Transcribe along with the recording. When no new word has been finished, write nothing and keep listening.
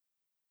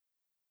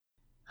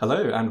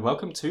Hello, and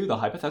welcome to the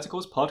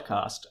Hypotheticals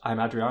podcast.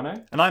 I'm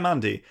Adriano. And I'm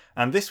Andy,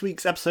 and this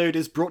week's episode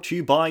is brought to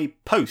you by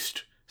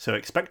Post, so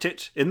expect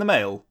it in the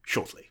mail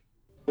shortly.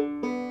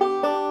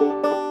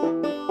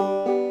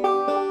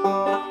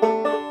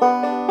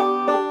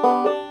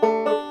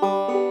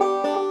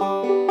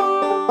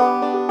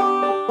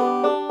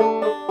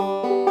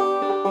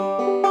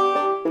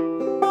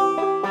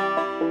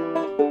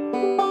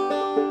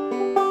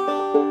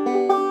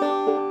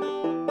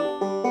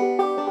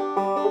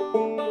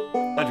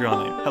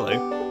 Adriano,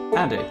 hello.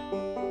 Andy.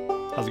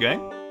 How's it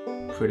going?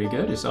 Pretty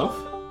good, yourself?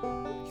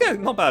 Yeah,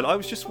 not bad. I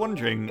was just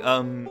wondering,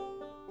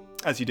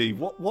 as you do,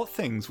 what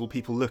things will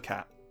people look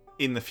at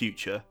in the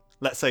future?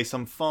 Let's say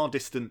some far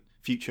distant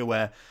future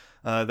where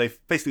they've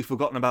basically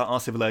forgotten about our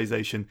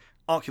civilization.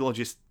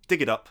 Archaeologists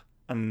dig it up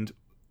and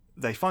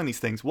they find these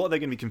things. What are they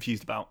going to be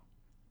confused about?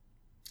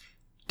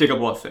 Dig up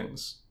what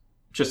things?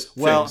 Just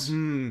things?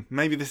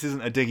 Maybe this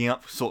isn't a digging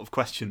up sort of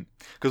question.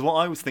 Because what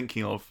I was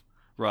thinking of,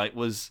 right,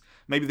 was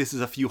maybe this is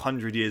a few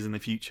hundred years in the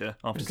future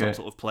after some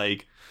sort of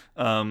plague.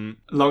 Long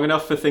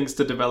enough for things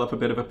to develop a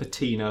bit of a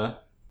patina.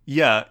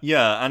 Yeah,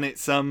 and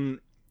it's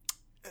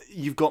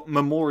you've got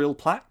memorial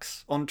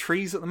plaques on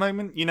trees at the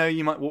moment. You know,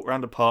 you might walk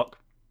around a park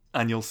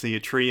and you'll see a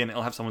tree and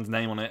it'll have someone's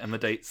name on it and the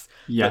dates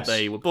that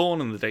they were born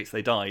and the dates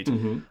they died.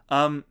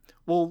 Mm-hmm.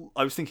 Well,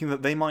 I was thinking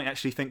that they might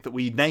actually think that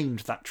we named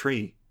that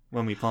tree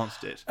when we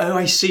planted it. Oh,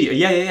 I see.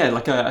 Yeah.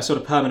 Like a sort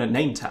of permanent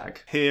name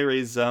tag. Here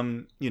is,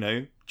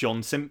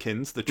 John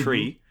Simpkins, the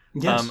tree. Mm-hmm.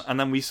 Yes. And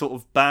then we sort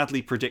of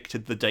badly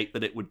predicted the date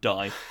that it would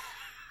die.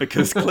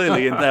 Because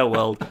clearly in their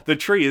world, the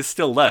tree is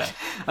still there.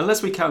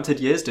 Unless we counted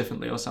years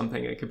differently or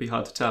something, it could be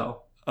hard to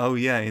tell. Oh,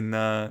 yeah.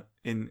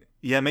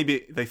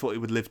 Maybe they thought it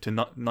would live to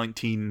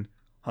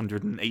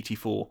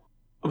 1984.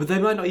 But they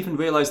might not even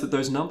realise that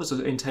those numbers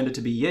are intended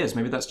to be years.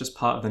 Maybe that's just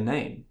part of the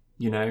name.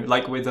 You know,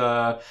 like with,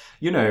 email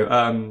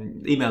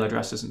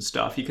addresses and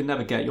stuff, you can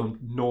never get your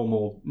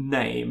normal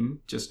name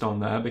just on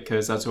there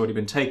because that's already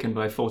been taken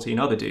by 14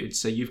 other dudes.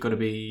 So you've got to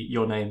be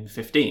your name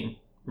 15,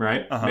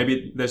 right? Uh-huh.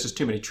 Maybe there's just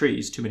too many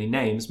trees, too many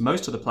names.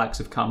 Most of the plaques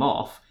have come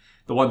off.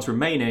 The ones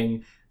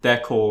remaining, they're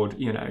called,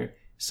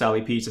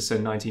 Sally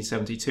Peterson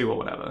 1972 or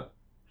whatever.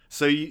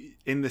 So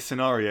in this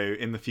scenario,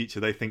 in the future,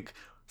 they think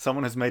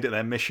someone has made it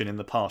their mission in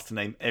the past to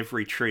name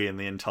every tree in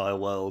the entire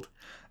world.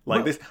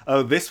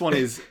 This one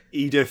is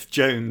Edith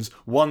Jones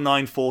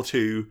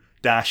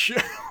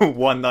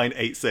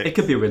 1942-1986. It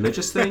could be a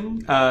religious thing.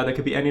 There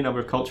could be any number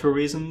of cultural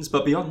reasons.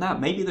 But beyond that,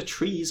 maybe the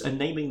trees are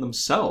naming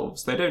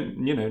themselves. They don't,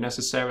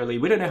 necessarily...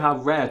 We don't know how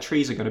rare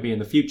trees are going to be in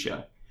the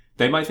future.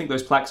 They might think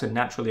those plaques are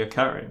naturally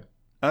occurring.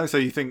 Oh, so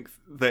you think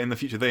that in the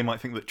future they might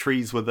think that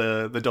trees were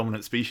the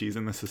dominant species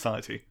in this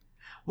society?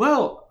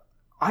 Well,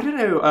 I don't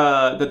know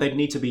that they'd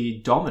need to be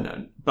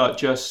dominant, but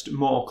just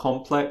more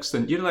complex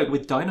than, like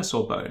with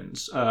dinosaur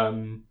bones.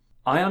 I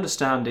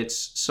understand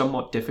it's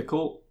somewhat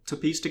difficult to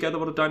piece together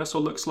what a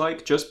dinosaur looks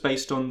like, just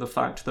based on the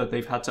fact that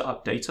they've had to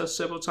update us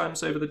several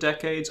times over the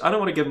decades. I don't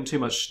want to give them too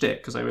much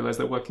shtick, because I realise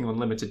they're working on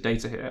limited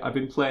data here. I've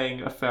been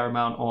playing a fair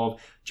amount of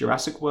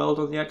Jurassic World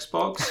on the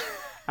Xbox,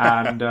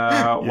 and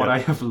what I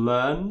have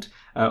learned,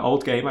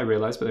 old game I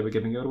realised, but they were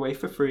giving it away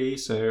for free,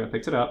 so I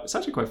picked it up. It's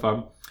actually quite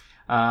fun.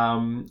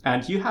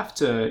 And you have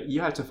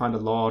to find a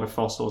lot of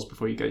fossils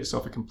before you get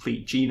yourself a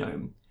complete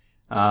genome.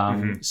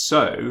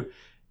 So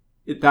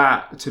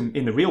that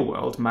in the real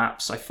world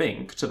maps, I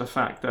think, to the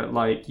fact that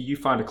like you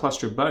find a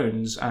cluster of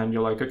bones and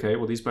you're like, okay,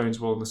 well these bones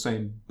were all in the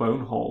same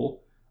bone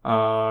hole.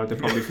 They're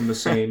probably from the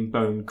same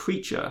bone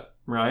creature,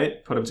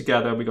 right? Put them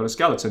together, we got a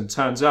skeleton.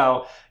 Turns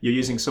out you're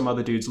using some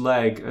other dude's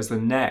leg as the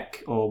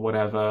neck or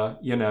whatever,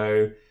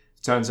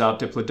 Turns out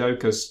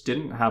Diplodocus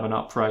didn't have an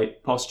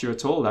upright posture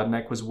at all. That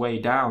neck was way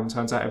down.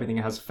 Turns out everything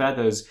has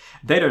feathers.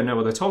 They don't know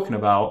what they're talking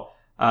about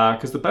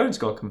because the bones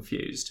got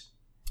confused.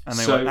 And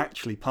they were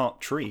actually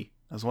part tree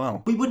as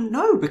well. We wouldn't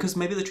know because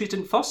maybe the trees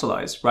didn't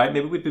fossilize, right?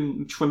 Maybe we've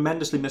been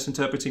tremendously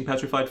misinterpreting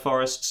petrified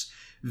forests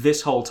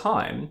this whole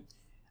time.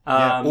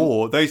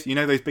 Or those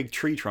big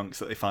tree trunks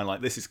that they find,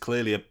 like this is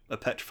clearly a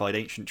petrified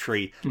ancient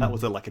tree. That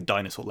was like a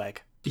dinosaur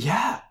leg.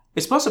 Yeah.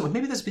 It's possible.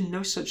 Maybe there's been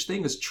no such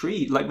thing as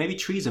tree. Like, maybe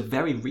trees are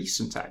very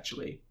recent,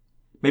 actually.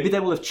 Maybe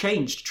they will have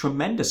changed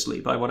tremendously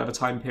by whatever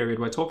time period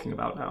we're talking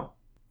about now.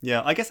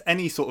 Yeah, I guess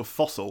any sort of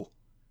fossil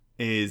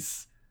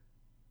is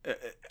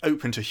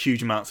open to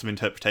huge amounts of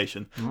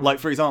interpretation. Like,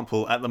 for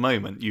example, at the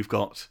moment, you've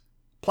got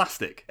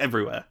plastic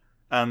everywhere.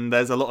 And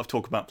there's a lot of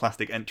talk about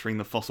plastic entering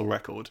the fossil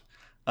record.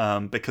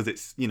 Because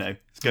it's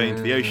going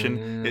into the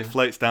ocean, it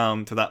floats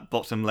down to that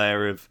bottom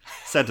layer of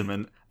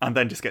sediment, and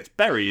then just gets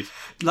buried.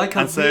 Like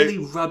a really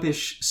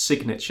rubbish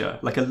signature,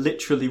 like a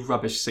literally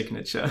rubbish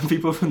signature. And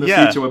people from the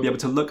future will be able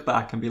to look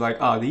back and be like,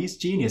 these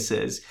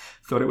geniuses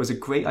thought it was a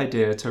great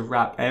idea to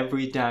wrap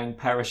every dang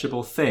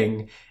perishable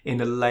thing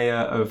in a layer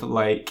of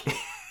like...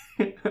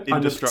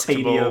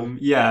 indestructible.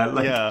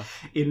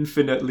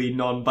 Infinitely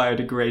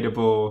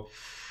non-biodegradable...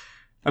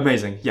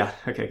 Amazing. Yeah.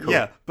 Okay, cool.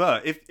 Yeah,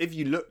 but if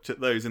you looked at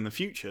those in the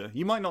future,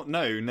 you might not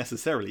know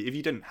necessarily, if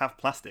you didn't have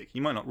plastic,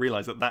 you might not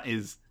realise that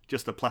is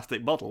just a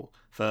plastic bottle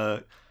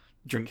for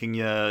drinking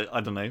your,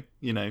 I don't know,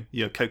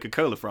 your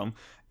Coca-Cola from.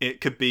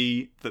 It could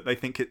be that they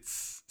think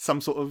it's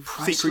some sort of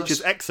sea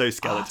creature's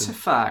exoskeleton.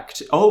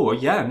 Artifact. Oh,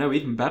 yeah, no,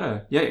 even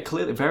better. Yeah,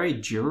 clearly very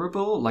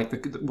durable.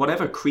 Like,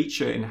 whatever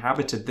creature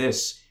inhabited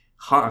this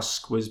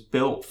husk was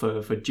built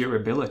for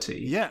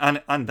durability. Yeah,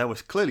 and there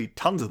was clearly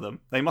tons of them.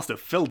 They must have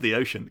filled the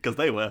ocean, because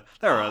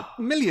there are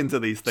millions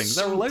of these things.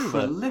 So they're all over.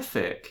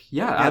 Prolific.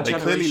 Yeah, yeah, they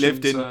clearly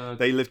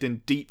lived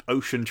in deep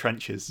ocean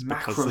trenches,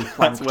 because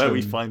that's where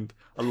we find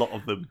a lot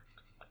of them.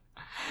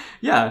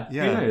 Yeah, who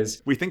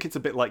knows? We think it's a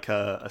bit like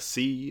a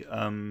sea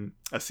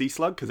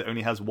slug, because it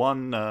only has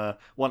one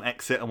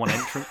exit and one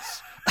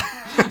entrance.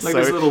 Like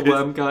those little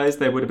worm guys,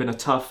 there would have been a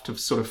tuft of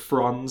sort of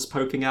fronds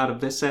poking out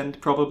of this end,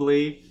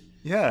 probably.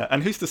 Yeah,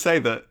 and who's to say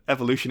that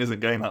evolution isn't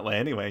going that way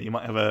anyway? You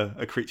might have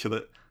a creature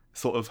that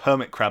sort of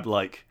hermit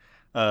crab-like,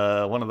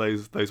 one of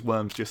those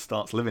worms just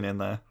starts living in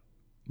there.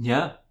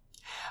 Yeah.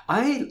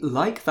 I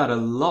like that a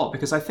lot,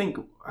 because I think,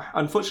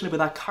 unfortunately,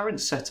 with our current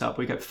setup,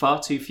 we get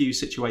far too few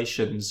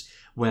situations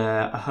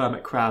where a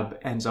hermit crab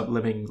ends up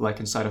living like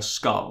inside a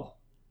skull.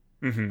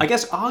 Mm-hmm. I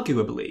guess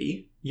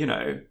arguably,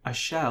 a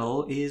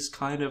shell is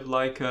kind of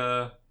like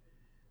a...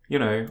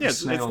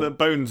 it's the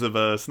bones of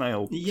a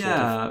snail.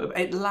 Yeah, sort of.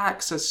 It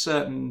lacks a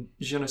certain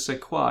je ne sais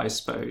quoi, I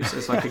suppose,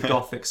 as like a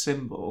Gothic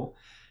symbol.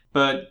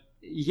 But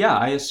yeah,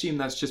 I assume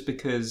that's just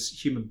because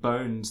human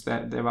bones,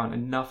 there aren't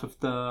enough of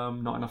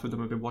them, not enough of them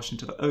have been washed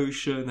into the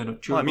ocean, they're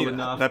not durable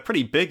enough. They're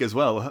pretty big as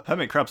well.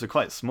 Hermit crabs are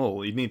quite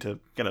small. You'd need to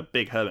get a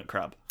big hermit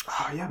crab.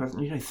 Oh yeah, but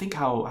think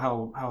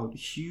how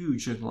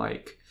huge and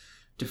like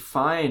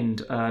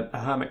defined a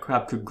hermit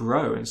crab could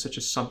grow in such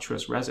a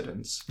sumptuous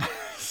residence.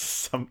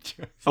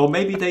 Sumptuous. Or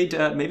maybe they'd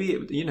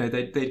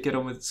get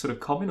on with sort of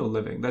communal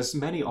living. There's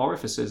many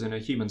orifices in a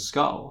human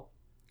skull.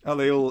 Oh,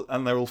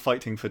 they're all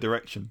fighting for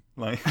direction,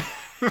 like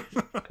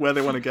where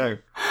they want to go.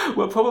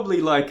 Well,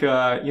 probably like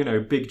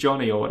Big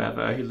Johnny or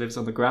whatever, who lives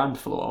on the ground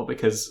floor,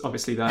 because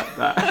obviously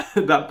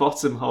that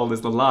bottom hole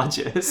is the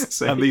largest.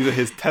 So and these are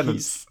his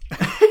tenants.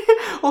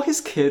 Or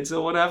his kids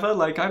or whatever,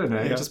 like, I don't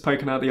know, just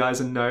poking out the eyes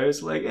and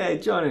nose, like, hey,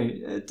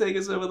 Johnny, take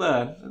us over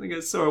there. I think I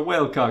saw a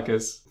whale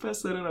carcass.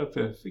 Pass that on up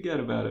here.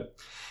 Forget about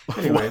it.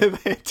 Anyway. Why are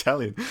they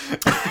Italian?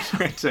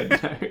 I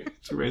don't know.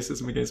 It's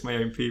racism against my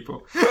own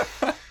people.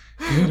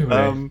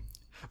 Anyway.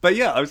 But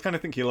yeah, I was kind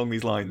of thinking along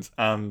these lines,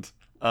 and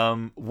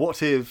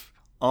what if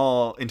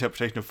our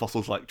interpretation of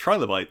fossils like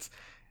trilobites,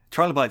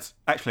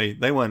 actually,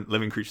 they weren't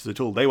living creatures at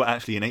all. They were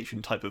actually an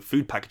ancient type of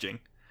food packaging.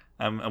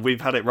 And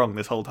we've had it wrong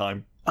this whole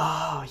time.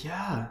 Oh,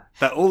 yeah.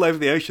 They're all over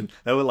the ocean.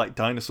 They were like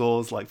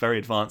dinosaurs, like very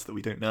advanced that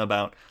we don't know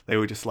about. They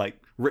were just like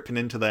ripping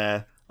into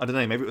their, I don't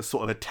know, maybe it was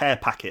sort of a tear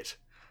packet.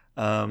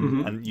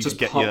 And you just could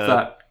get pop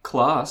that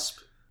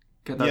clasp.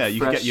 Get that you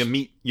fresh... could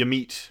get your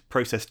meat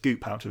processed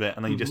goop out of it,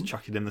 and then you just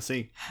chuck it in the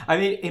sea. I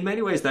mean, in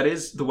many ways, that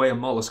is the way a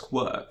mollusk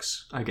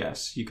works, I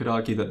guess. You could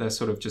argue that they're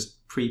sort of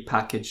just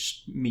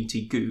pre-packaged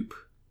meaty goop.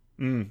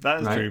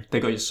 That is true. They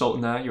got your salt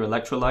in there, your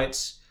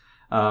electrolytes.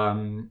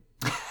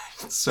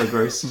 So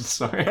gross.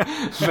 Sorry,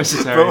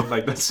 vegetarian.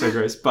 Like that's so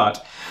gross.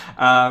 But,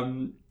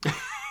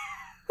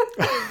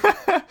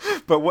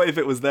 but what if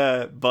it was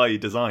there by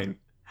design?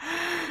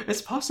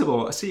 It's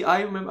possible. See,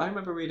 I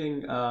remember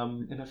reading,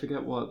 and I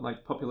forget what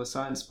like popular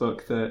science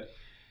book that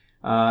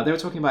they were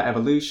talking about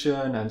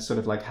evolution and sort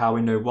of like how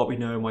we know what we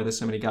know and why there's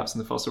so many gaps in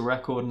the fossil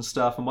record and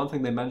stuff. And one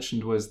thing they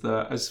mentioned was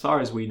that, as far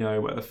as we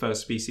know, we're the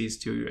first species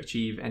to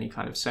achieve any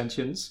kind of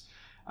sentience.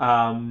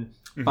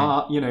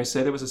 But,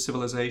 say there was a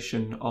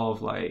civilization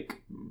of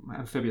like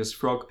amphibious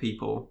frog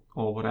people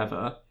or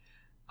whatever,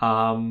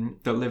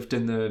 that lived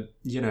in the,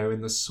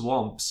 in the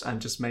swamps and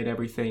just made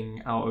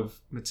everything out of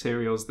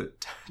materials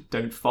that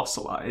don't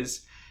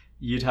fossilize,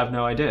 you'd have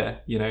no idea.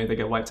 They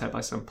get wiped out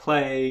by some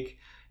plague.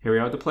 Here we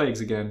are with the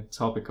plagues again,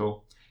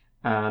 topical.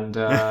 And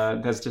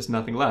there's just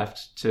nothing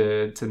left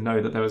to know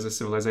that there was a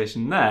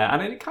civilization there.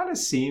 And it kind of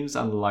seems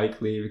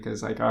unlikely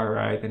because, like, all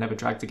right, they never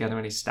dragged together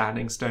any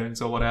standing stones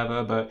or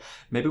whatever, but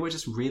maybe we're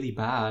just really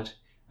bad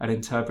at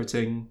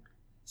interpreting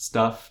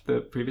stuff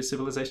that previous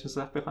civilizations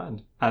left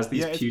behind, as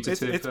these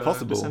putative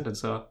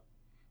descendants are.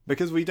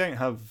 Because we don't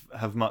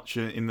have much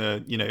in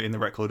the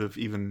record of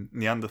even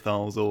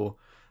Neanderthals or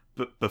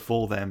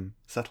before them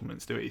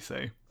settlements, do we?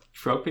 So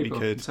frog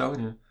people, I'm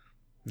telling you.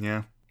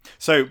 Yeah.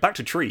 So back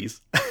to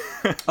trees.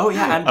 Oh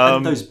yeah,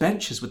 and those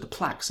benches with the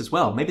plaques as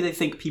well. Maybe they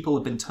think people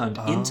have been turned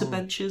into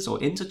benches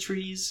or into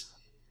trees.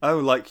 Oh,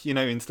 like,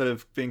 instead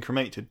of being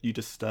cremated, you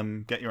just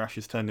get your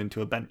ashes turned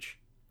into a bench.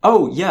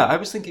 Oh yeah, I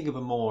was thinking of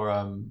a more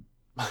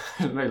I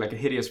don't know, like a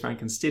hideous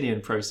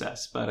Frankensteinian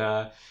process,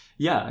 but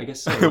yeah, I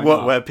guess so.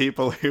 Where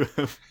people who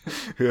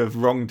have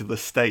wronged the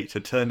state are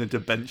turned into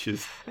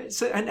benches.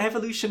 It's an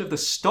evolution of the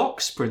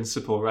stocks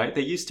principle, right?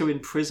 They used to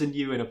imprison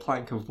you in a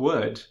plank of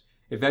wood.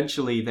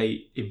 Eventually,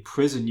 they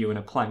imprison you in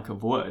a plank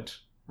of wood,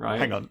 right?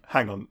 Hang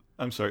on.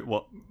 I'm sorry,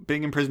 what?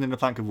 Being imprisoned in a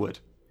plank of wood?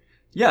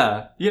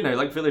 Yeah,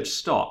 like village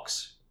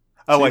stocks.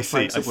 Oh, I see.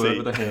 Planks of wood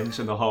with a hinge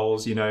and the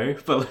holes,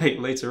 But like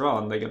later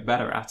on, they get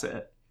better at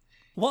it.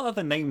 What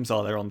other names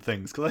are there on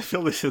things? Because I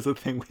feel this is a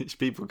thing which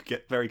people could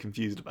get very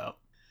confused about.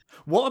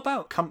 What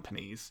about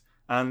companies?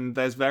 And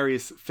there's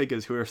various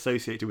figures who are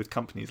associated with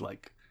companies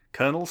like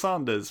Colonel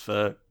Sanders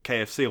for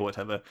KFC or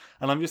whatever.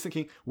 And I'm just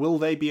thinking, will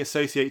they be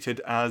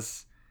associated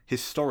as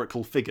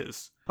historical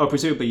figures? Oh,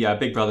 presumably, yeah,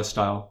 Big Brother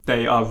style.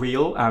 They are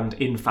real and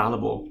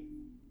infallible.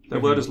 Their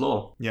word is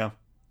law. Yeah.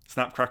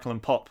 Snap, Crackle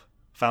and Pop,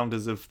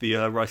 founders of the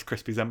Rice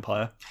Krispies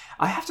empire.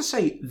 I have to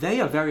say,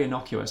 they are very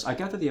innocuous. I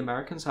gather the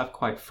Americans have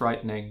quite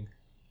frightening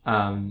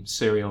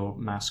cereal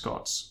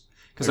mascots.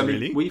 Because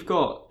really? we've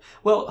got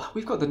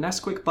the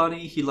Nesquik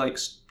bunny. He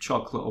likes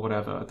chocolate or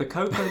whatever. The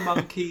Cocoa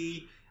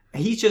Monkey.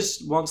 He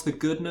just wants the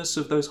goodness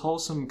of those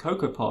wholesome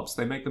Cocoa Pops.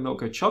 They make the milk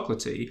go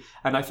chocolatey.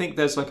 And I think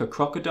there's like a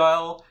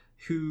crocodile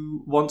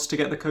who wants to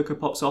get the Cocoa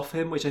Pops off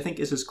him, which I think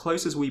is as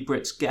close as we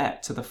Brits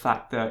get to the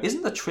fact that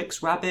isn't the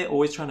Trix Rabbit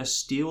always trying to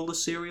steal the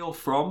cereal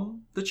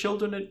from the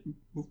children it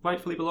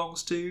rightfully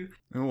belongs to?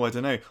 Oh, I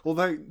don't know.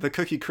 Although the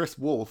Cookie Crisp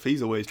Wolf,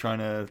 he's always trying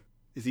to...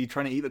 Is he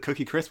trying to eat the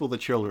Cookie Crisp or the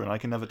children? I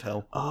can never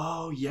tell.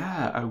 Oh,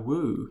 yeah,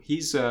 Awoo.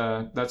 He's,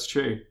 that's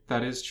true.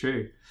 That is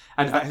true.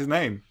 And is that his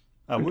name?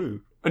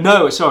 Awoo?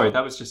 No, sorry,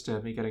 that was just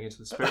me getting into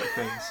the spirit of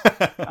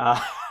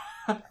things.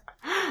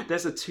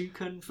 There's a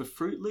toucan for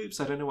Fruit Loops.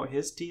 I don't know what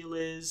his deal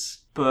is.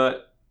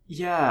 But,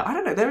 yeah, I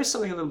don't know. There is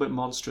something a little bit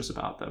monstrous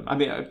about them. I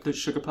mean, the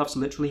Sugar Puffs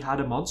literally had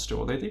a monster,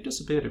 although they've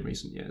disappeared in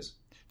recent years.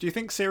 Do you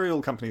think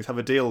cereal companies have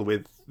a deal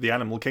with the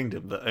animal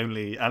kingdom that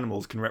only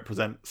animals can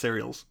represent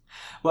cereals?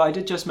 Well, I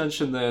did just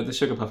mention the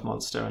Sugar Puff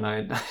monster, and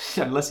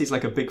unless he's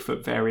like a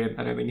Bigfoot variant,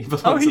 I don't think he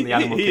belongs in the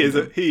animal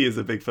kingdom. He is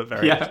a Bigfoot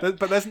variant. Yeah.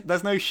 But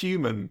there's no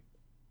human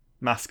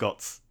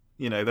mascots.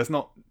 You know, there's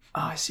not...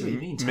 Oh, I see what you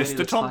mean.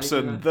 Mr.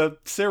 Thompson, the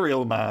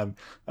cereal man.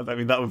 I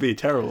mean, that would be a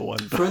terrible one.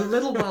 For a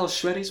little while,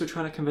 Shreddies were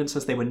trying to convince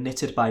us they were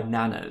knitted by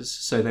nanas,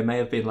 so they may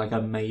have been like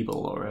a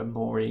Mabel or a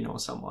Maureen or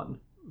someone.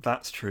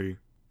 That's true.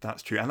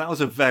 And that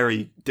was a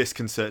very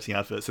disconcerting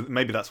advert, so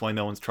maybe that's why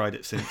no one's tried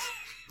it since.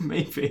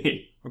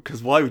 Maybe.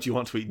 Because why would you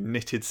want to eat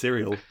knitted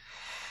cereal?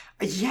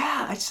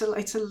 Yeah, it's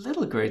a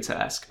little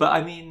grotesque, but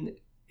I mean...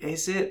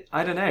 Is it?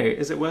 I don't know.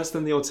 Is it worse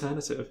than the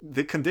alternative?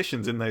 The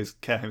conditions in those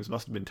care homes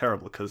must have been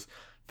terrible, because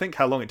think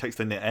how long it takes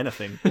to knit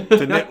anything.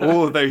 To knit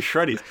all of those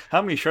shreddies.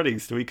 How many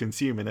shreddies do we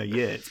consume in a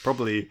year? It's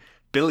probably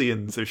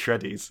billions of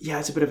shreddies. Yeah,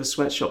 it's a bit of a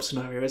sweatshop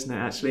scenario, isn't it,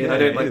 actually? And I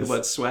don't like the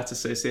word sweat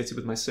associated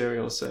with my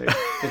cereal, so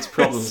it's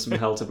problems from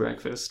hell to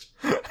breakfast.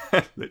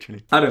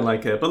 Literally. I don't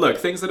like it. But look,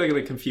 things that are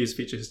going to confuse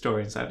future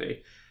historians,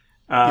 Andy.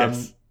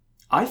 Yes.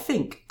 I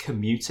think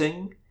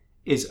commuting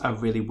is a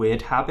really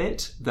weird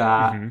habit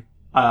that... Mm-hmm.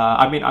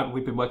 I mean,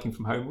 we've been working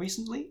from home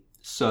recently,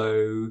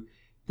 so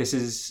this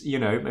is, you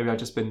know, maybe I've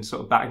just been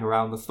sort of batting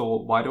around the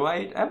thought, why do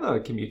I ever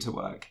commute to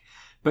work?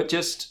 But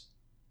just,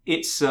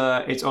 it's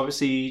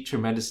obviously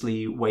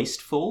tremendously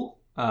wasteful,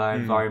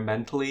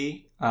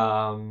 environmentally,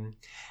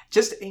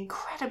 just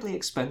incredibly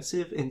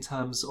expensive in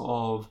terms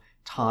of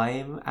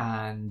time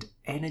and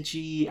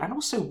energy and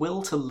also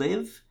will to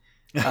live.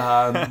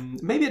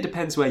 Maybe it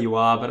depends where you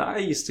are, but I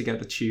used to get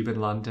the tube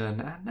in London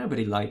and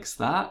nobody likes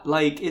that.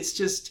 Like, it's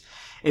just...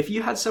 If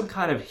you had some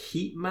kind of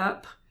heat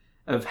map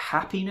of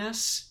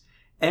happiness,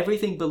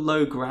 everything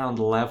below ground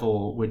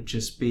level would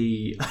just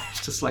be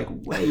just like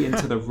way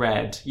into the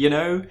red, you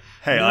know?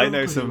 Hey, I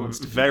know some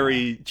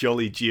very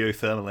jolly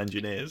geothermal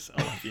engineers,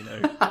 I'll have you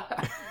know.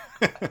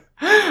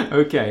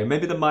 Okay,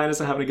 maybe the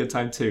miners are having a good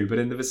time too, but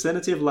in the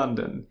vicinity of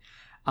London,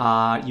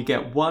 you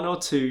get one or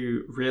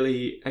two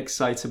really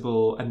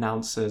excitable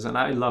announcers, and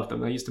I love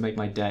them. They used to make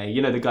my day.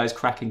 You know, the guys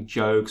cracking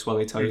jokes while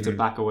they tell you to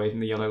back away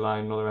from the yellow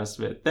line and all the rest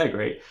of it. They're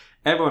great.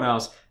 Everyone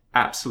else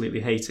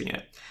absolutely hating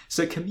it.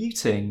 So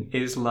commuting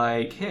is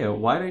like, here,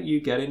 why don't you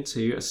get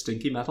into a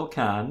stinky metal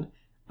can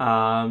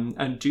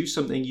and do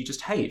something you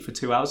just hate for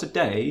 2 hours a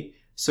day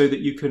so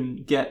that you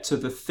can get to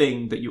the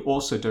thing that you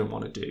also don't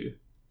want to do.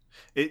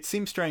 It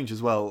seems strange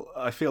as well.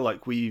 I feel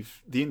like the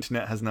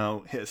internet has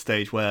now hit a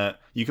stage where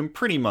you can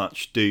pretty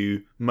much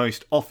do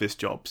most office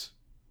jobs,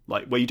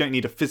 like where you don't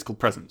need a physical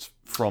presence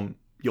from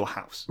your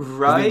house.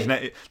 Right.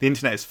 The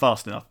internet is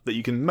fast enough that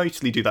you can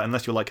mostly do that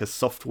unless you're like a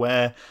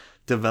software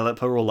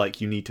developer or like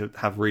you need to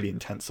have really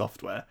intense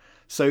software.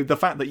 So the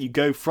fact that you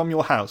go from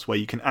your house where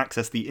you can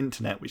access the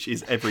internet, which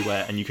is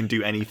everywhere, and you can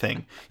do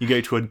anything, you go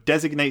to a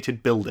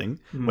designated building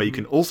where you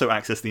can also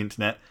access the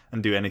internet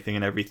and do anything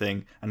and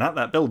everything, and at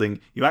that building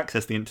you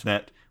access the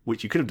internet,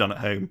 which you could have done at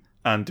home,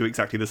 and do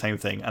exactly the same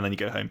thing, and then you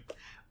go home.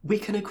 We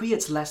can agree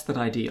it's less than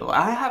ideal.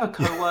 I have a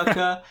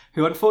coworker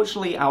who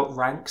unfortunately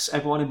outranks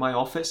everyone in my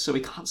office, so we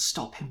can't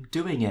stop him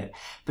doing it.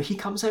 But he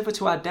comes over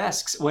to our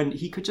desks when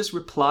he could just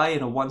reply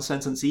in a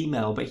one-sentence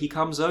email, but he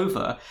comes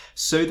over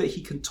so that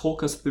he can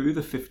talk us through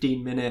the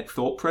 15-minute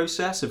thought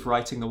process of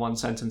writing the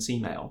one-sentence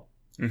email.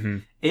 Mm-hmm.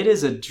 It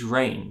is a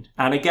drain.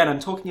 And again, I'm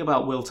talking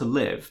about will to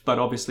live, but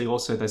obviously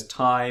also there's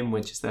time,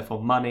 which is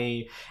therefore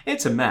money.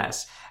 It's a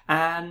mess.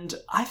 And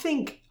I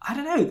think, I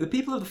don't know, the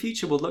people of the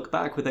future will look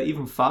back with their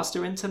even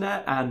faster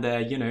internet and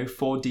their,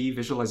 4D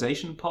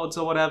visualization pods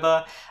or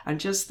whatever, and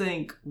just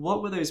think,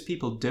 what were those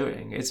people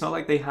doing? It's not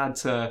like they had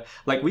to,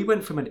 we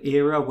went from an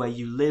era where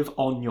you live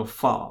on your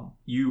farm.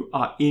 You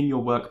are in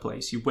your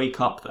workplace. You wake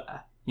up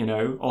there. you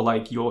know, or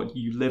like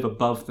you live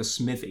above the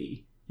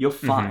smithy, you're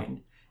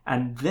fine.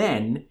 And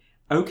then,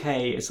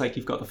 okay, it's like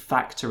you've got the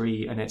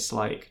factory and it's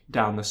like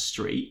down the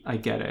street. I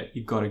get it.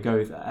 You've got to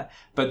go there.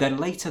 But then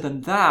later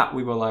than that,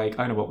 we were like,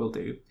 I know what we'll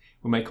do.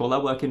 We'll make all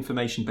our work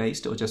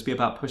information-based. It'll just be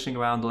about pushing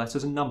around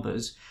letters and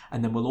numbers.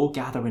 And then we'll all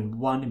gather in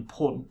one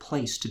important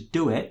place to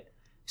do it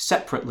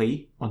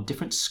separately on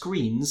different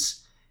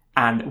screens.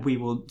 And we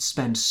will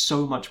spend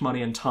so much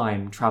money and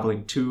time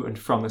traveling to and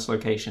from this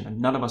location. And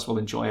none of us will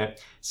enjoy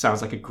it.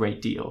 Sounds like a great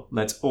deal.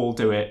 Let's all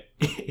do it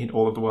in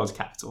all of the world's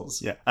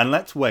capitals. Yeah, and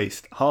let's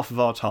waste half of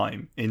our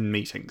time in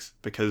meetings,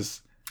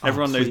 because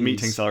everyone knows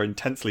meetings are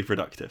intensely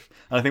productive.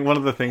 And I think one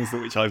of the things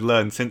which I've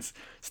learned since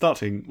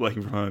starting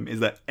working from home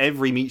is that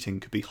every meeting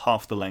could be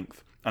half the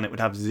length and it would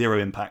have zero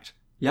impact.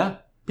 Yeah.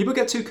 People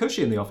get too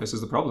cushy in the office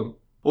is the problem.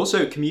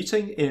 Also,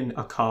 commuting in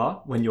a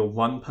car when you're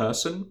one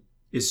person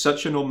is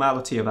such a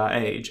normality of our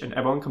age, and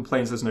everyone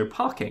complains there's no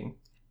parking.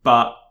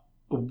 But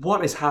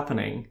what is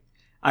happening?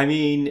 I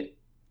mean,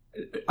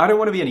 I don't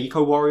want to be an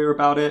eco-warrior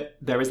about it.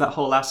 There is that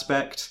whole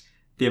aspect.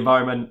 The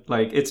environment,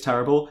 like, it's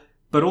terrible.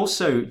 But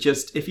also,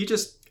 just if you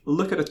just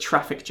look at a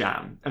traffic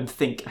jam and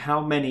think how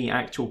many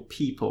actual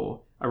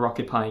people are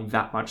occupying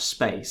that much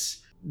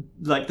space,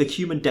 like, the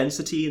human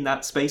density in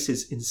that space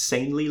is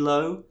insanely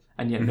low,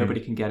 and yet nobody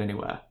can get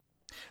anywhere.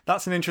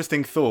 That's an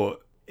interesting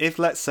thought. If,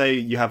 let's say,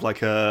 you have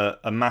like a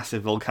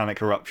massive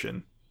volcanic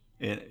eruption,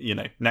 you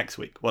know, next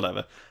week,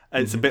 whatever,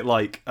 it's a bit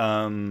like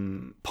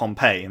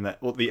Pompeii, in that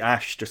the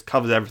ash just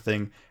covers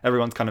everything.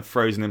 Everyone's kind of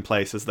frozen in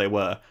place as they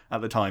were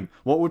at the time.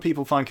 What would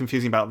people find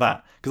confusing about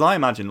that? Because I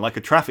imagine, like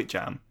a traffic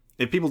jam,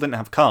 if people didn't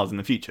have cars in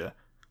the future,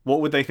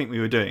 what would they think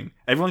we were doing?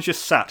 Everyone's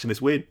just sat in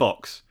this weird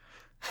box,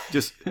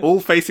 just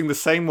all facing the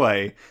same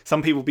way.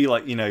 Some people be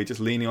like, you know,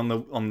 just leaning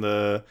on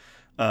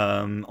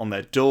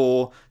their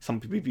door. Some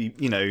people be,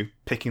 you know,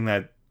 picking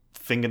their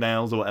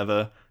fingernails or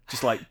whatever,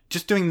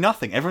 just doing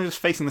nothing. Everyone just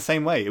facing the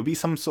same way. It would be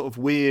some sort of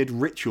weird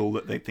ritual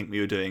that they think we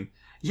were doing.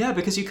 Yeah,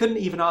 because you couldn't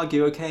even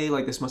argue, okay,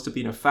 like this must have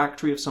been a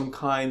factory of some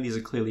kind. These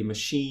are clearly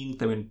machines.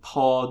 They're in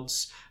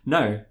pods.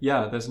 No,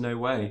 yeah, there's no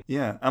way.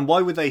 Yeah, and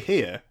why would they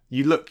hear?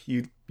 You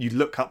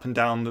look up and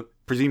down.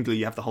 Presumably,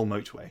 you have the whole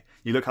motorway.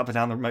 You look up and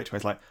down the motorway.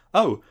 It's like,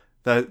 oh,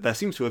 there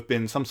seems to have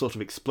been some sort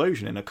of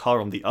explosion in a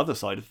car on the other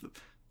side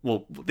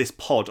of this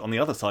pod on the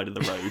other side of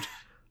the road.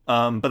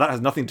 But that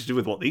has nothing to do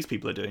with what these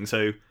people are doing.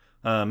 So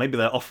maybe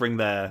they're offering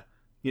their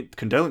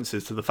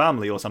condolences to the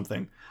family or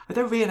something. Are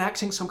they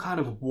reenacting some kind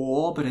of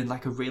war, but in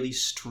like a really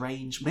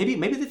strange... Maybe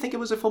they think it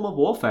was a form of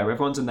warfare.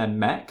 Everyone's in their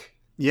mech.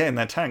 Yeah, in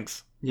their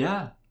tanks.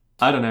 Yeah.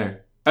 I don't know.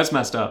 That's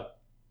messed up.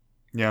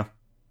 Yeah.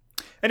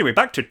 Anyway,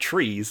 back to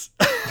trees.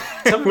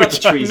 Tell me about the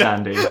trees,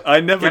 Andy.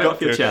 I never Get got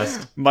off your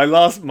chest. My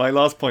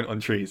last point on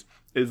trees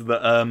is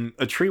that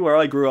a tree where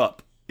I grew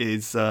up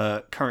is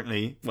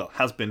currently, well,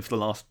 has been for the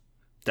last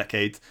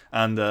decades,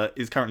 and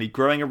is currently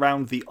growing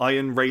around the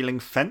iron railing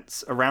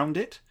fence around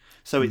it.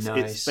 So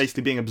it's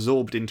basically being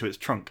absorbed into its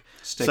trunk.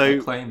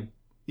 Stake claim.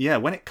 Yeah,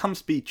 when it comes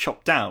to be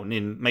chopped down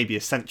in maybe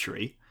a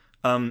century,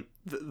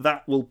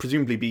 that will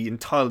presumably be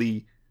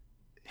entirely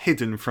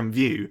hidden from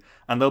view,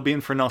 and they'll be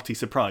in for a nasty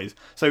surprise.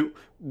 So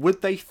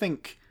would they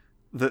think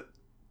that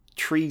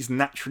trees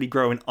naturally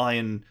grow an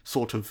iron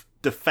sort of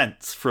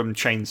defense from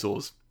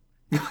chainsaws?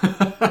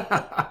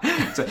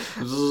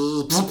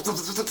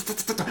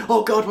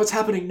 Oh god, what's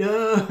happening?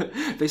 No!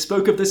 They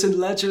spoke of this in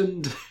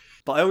legend.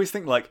 But I always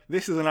think, like,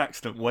 this is an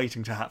accident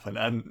waiting to happen,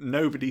 and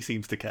nobody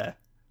seems to care.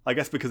 I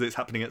guess because it's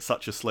happening at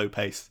such a slow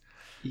pace.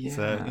 Yeah.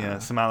 So, yeah,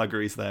 some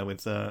allegories there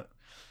with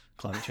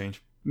climate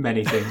change.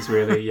 Many things,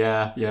 really.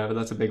 Yeah, but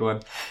that's a big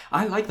one.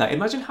 I like that.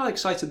 Imagine how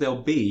excited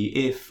they'll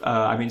be if,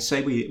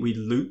 say we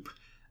loop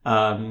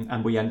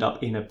and we end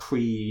up in a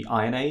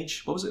pre-Iron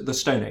Age. What was it? The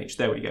Stone Age.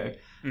 There we go.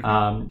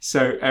 Mm-hmm.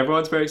 So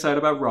everyone's very excited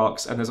about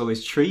rocks, and there's all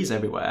these trees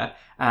everywhere,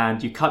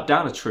 and you cut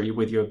down a tree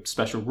with your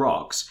special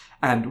rocks,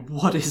 and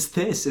what is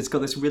this? It's got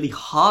this really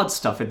hard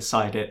stuff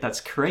inside it.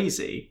 That's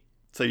crazy.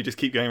 So you just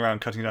keep going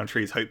around cutting down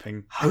trees,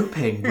 hoping,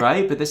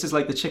 right? But this is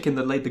like the chicken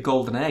that laid the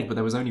golden egg, but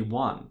there was only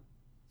one.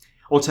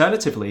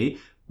 Alternatively,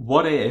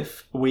 what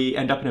if we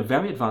end up in a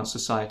very advanced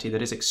society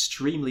that is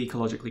extremely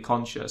ecologically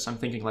conscious? I'm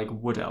thinking like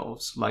wood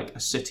elves, like a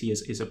city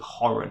is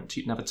abhorrent.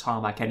 You'd never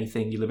tarmac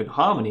anything. You live in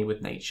harmony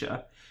with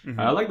nature. Mm-hmm.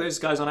 Like those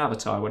guys on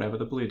Avatar, whatever,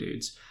 the blue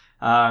dudes.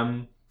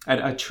 And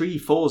a tree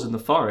falls in the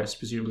forest,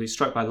 presumably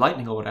struck by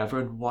lightning or whatever,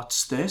 and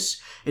what's this?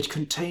 It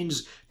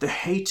contains the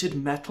hated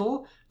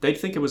metal? They'd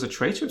think it was a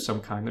traitor of some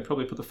kind. They'd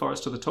probably put the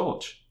forest to the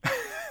torch.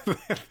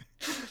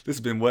 This has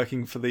been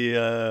working for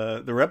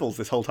the rebels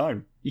this whole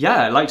time.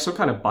 Yeah, like some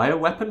kind of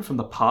bioweapon from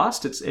the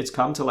past. It's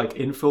come to like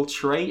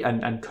infiltrate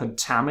and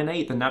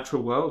contaminate the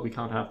natural world. We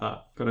can't have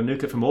that. Got to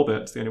nuke it from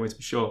orbit. It's the only way to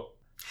be sure.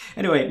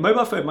 Anyway,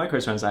 mobile phone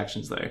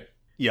microtransactions though.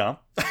 Yeah.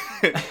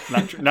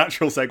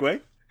 Natural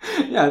segue.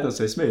 Yeah, that's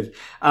so smooth.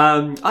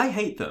 I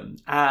hate them,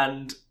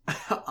 and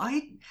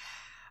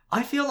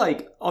I feel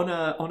like on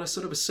a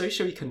sort of a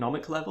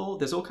socio-economic level,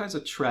 there's all kinds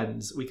of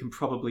trends we can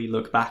probably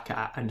look back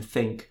at and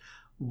think,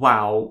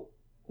 wow,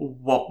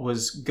 what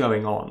was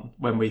going on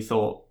when we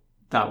thought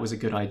that was a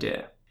good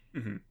idea.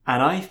 Mm-hmm.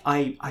 And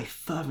I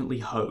fervently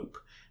hope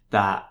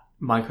that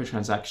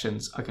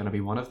microtransactions are going to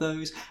be one of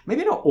those.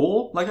 Maybe not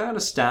all. Like, I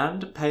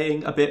understand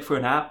paying a bit for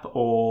an app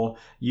or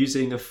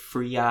using a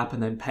free app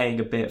and then paying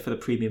a bit for the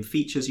premium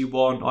features you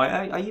want.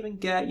 I even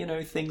get,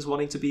 things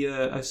wanting to be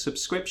a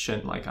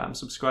subscription. Like, I'm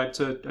subscribed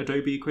to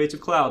Adobe Creative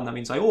Cloud, and that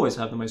means I always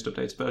have the most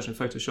updated version of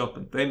Photoshop,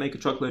 and they make a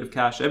truckload of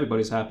cash.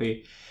 Everybody's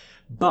happy.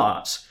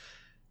 But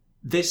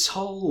this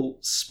whole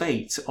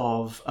spate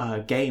of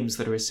games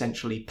that are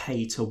essentially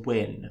pay to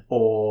win,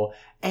 or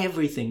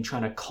everything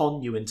trying to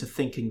con you into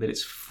thinking that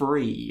it's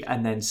free,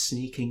 and then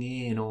sneaking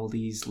in all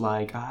these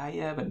like,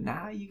 yeah, but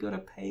now you gotta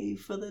pay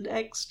for the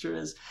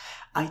extras.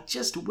 I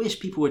just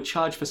wish people would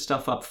charge for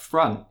stuff up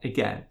front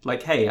again.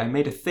 Like, hey, I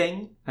made a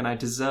thing and I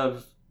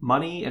deserve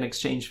money in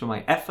exchange for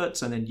my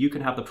efforts, and then you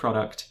can have the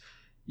product,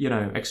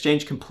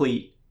 exchange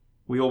complete.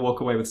 We all walk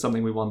away with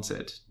something we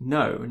wanted.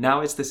 No,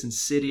 now it's this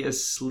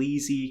insidious,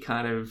 sleazy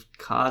kind of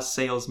car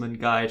salesman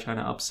guy trying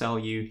to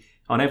upsell you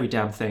on every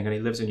damn thing, and he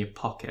lives in your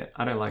pocket.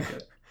 I don't like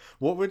it.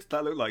 What would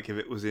that look like if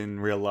it was in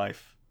real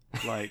life?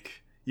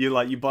 Like,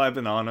 you buy a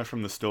banana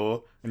from the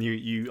store, and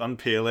you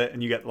unpeel it,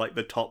 and you get like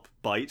the top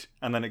bite,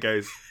 and then it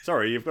goes,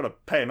 sorry, you've got to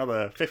pay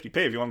another 50p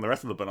if you want the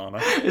rest of the banana.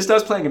 It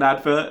starts playing an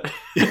advert.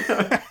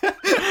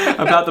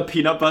 About the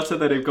peanut butter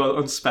that they've got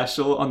on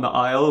special on the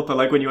aisle, but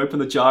like when you open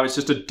the jar, it's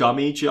just a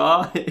dummy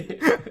jar.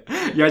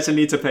 You actually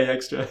need to pay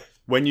extra.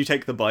 When you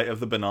take the bite of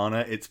the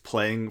banana, it's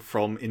playing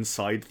from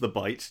inside the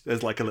bite.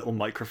 There's like a little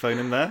microphone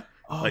in there,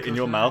 in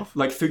your mouth.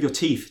 Like through your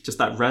teeth, just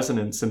that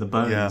resonance in the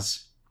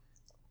bones.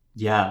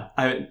 Yeah.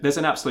 There's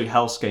an absolute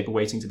hellscape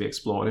awaiting to be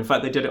explored. In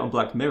fact, they did it on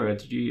Black Mirror.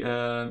 Did you,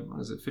 what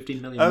was it,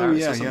 15 Million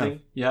Merits or something?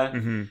 Yeah.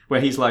 Mm-hmm.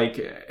 Where he's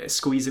like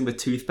squeezing the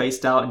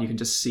toothpaste out, and you can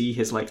just see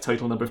his like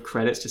total number of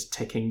credits just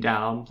ticking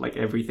down. Like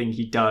everything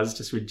he does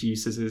just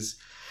reduces his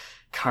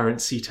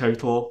currency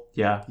total.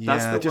 Yeah.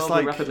 That's the world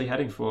we're rapidly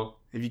heading for.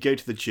 If you go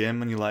to the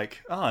gym and you're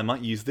like, I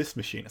might use this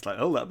machine. It's like,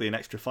 that'll be an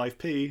extra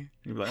 5p.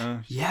 You'll be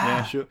like,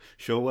 yeah,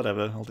 sure,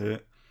 whatever, I'll do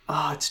it.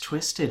 It's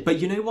twisted. But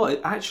you know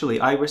what? Actually,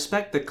 I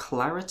respect the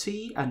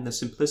clarity and the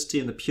simplicity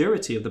and the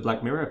purity of the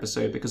Black Mirror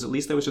episode, because at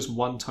least there was just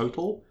one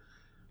total.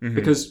 Mm-hmm.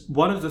 Because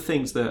one of the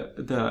things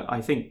that I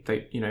think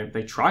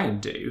they try and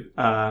do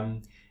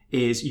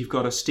is you've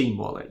got a Steam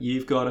wallet,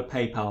 you've got a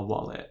PayPal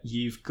wallet,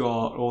 you've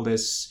got all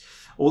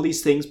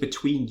these things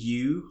between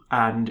you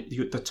and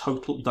the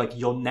total, like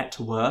your net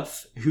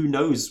worth. Who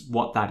knows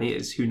what that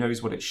is? Who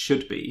knows what it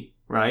should be,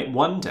 right?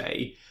 One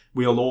day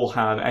we'll all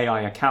have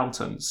AI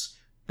accountants.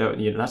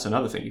 That's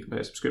another thing you can pay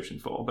a subscription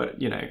for, but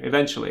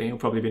eventually it'll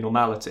probably be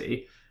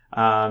normality,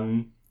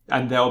 and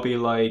they'll be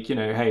like,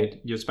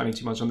 hey, you're spending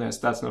too much on this,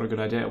 that's not a good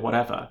idea,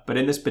 whatever. But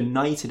in this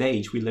benighted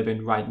age we live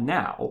in right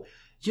now,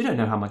 you don't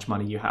know how much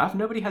money you have.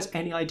 Nobody has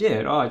any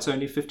idea. It's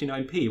only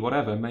 59p,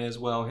 whatever, may as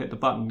well hit the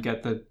button,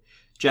 get the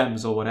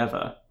gems or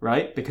whatever,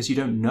 right? Because you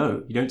don't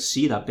know, you don't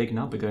see that big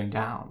number going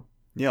down.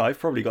 Yeah, I've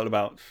probably got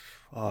about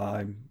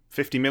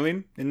 50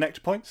 million in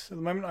nectar points at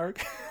the moment, I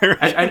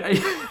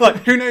reckon. Like,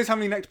 who knows how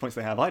many nectar points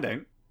they have? I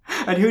don't.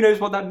 And who knows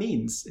what that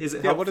means? Is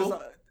it helpful?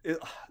 What is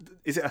that?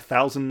 Is it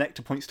 1,000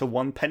 nectar points to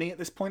 1 penny at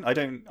this point? I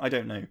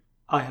don't know.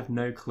 I have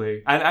no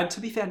clue. And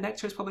to be fair,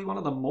 nectar is probably one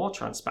of the more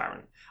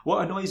transparent.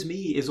 What annoys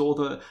me is all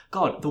the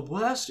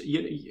worst.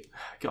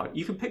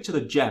 You can picture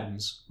the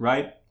gems,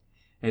 right?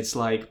 It's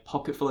like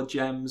pocket full of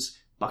gems,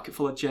 bucket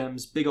full of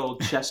gems, big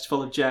old chest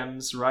full of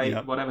gems, right?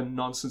 Yep. Whatever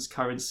nonsense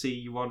currency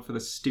you want for the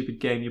stupid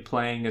game you're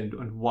playing,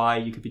 and why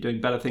you could be doing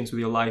better things with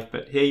your life.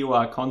 But here you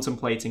are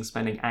contemplating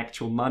spending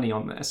actual money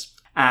on this.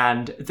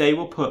 And they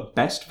will put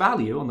best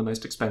value on the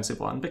most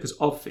expensive one because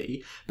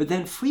obvi, but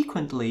then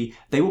frequently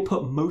they will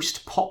put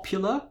most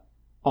popular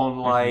on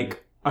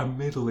like a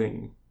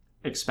middling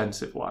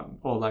expensive one,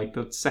 or like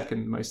the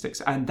second most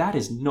and that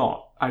is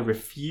not, I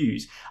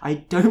refuse. I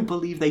don't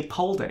believe they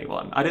polled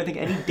anyone. I don't think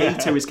any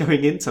data is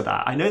going into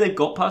that. I know they've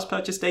got past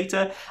purchase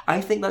data. I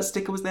think that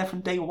sticker was there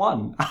from day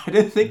one. I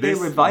don't think they're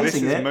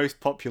revising it. This is most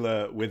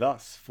popular with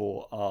us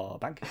for our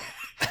banking.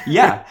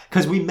 Yeah,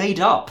 because we made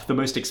up the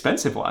most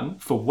expensive one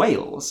for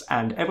Wales,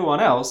 and everyone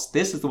else,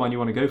 this is the one you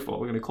want to go for.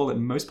 We're going to call it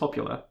most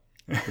popular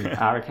with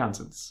our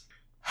accountants.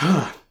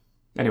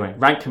 Anyway,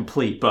 rank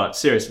complete, but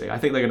seriously, I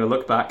think they're going to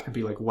look back and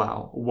be like,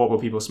 wow, what were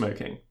people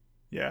smoking?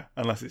 Yeah,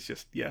 unless it's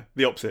just,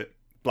 the opposite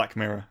Black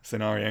Mirror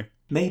scenario.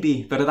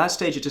 Maybe, but at that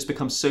stage it just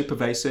becomes so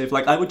pervasive.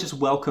 Like, I would just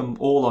welcome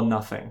all or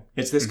nothing.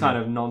 It's this kind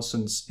of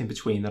nonsense in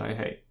between that I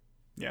hate.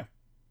 Yeah.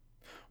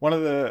 One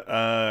of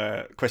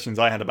the questions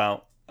I had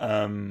about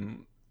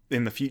in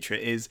the future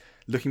is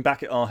looking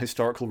back at our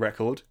historical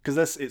record, because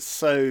it's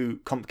so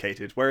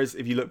complicated. Whereas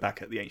if you look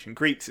back at the ancient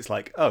Greeks, it's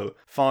like,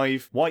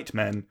 5 white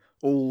men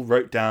all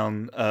wrote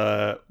down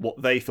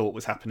what they thought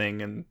was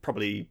happening, and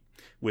probably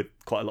with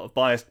quite a lot of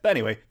bias. But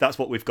anyway, that's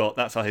what we've got.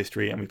 That's our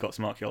history, and we've got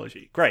some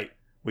archaeology. Great.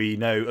 We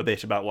know a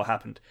bit about what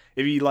happened.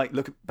 If you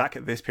look back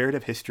at this period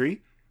of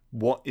history,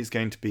 what is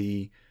going to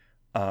be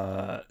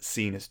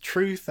seen as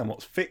truth and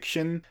what's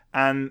fiction,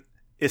 and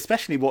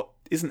especially what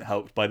isn't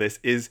helped by this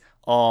is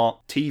our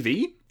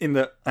TV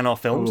and our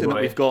films. In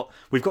that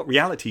we've got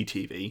reality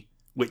TV,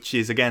 which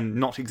is, again,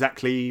 not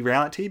exactly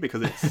reality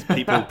because it's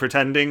people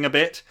pretending a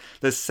bit.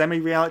 There's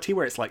semi-reality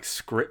where it's like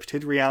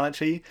scripted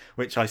reality,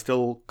 which I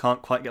still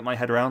can't quite get my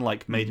head around,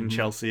 like Made in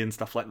Chelsea and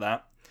stuff like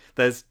that.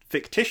 There's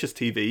fictitious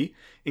TV,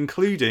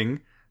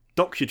 including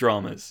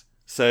docudramas.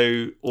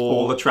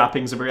 All the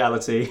trappings of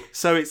reality.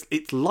 So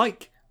it's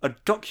like a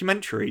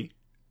documentary,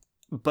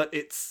 but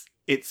it's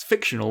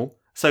fictional.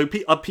 So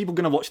are people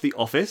going to watch The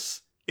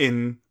Office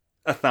in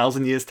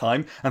 1,000 years'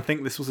 time and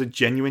think this was a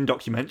genuine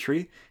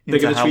documentary? They're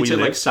going to treat it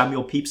like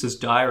Samuel Pepys's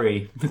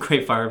diary, The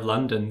Great Fire of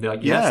London. They're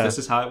like, yes, this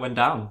is how it went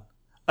down.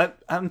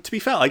 And to be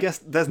fair, I guess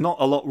there's not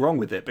a lot wrong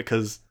with it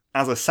because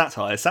as a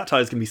satire is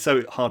going to be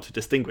so hard to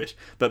distinguish.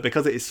 But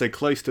because it is so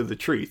close to the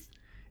truth,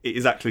 it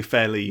is actually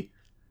fairly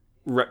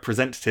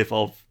representative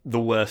of the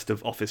worst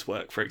of office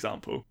work, for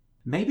example.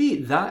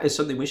 Maybe that is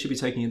something we should be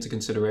taking into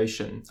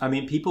consideration. I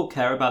mean, people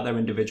care about their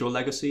individual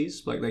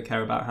legacies, like they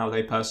care about how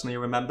they personally are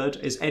remembered.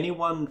 Is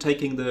anyone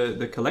taking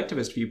the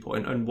collectivist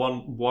viewpoint and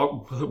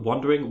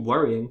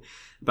worrying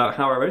about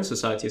how our own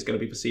society is going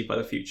to be perceived by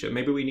the future?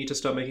 Maybe we need to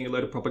start making a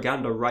load of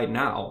propaganda right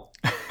now.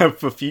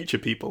 For future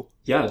people.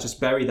 Yeah, just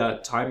bury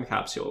that time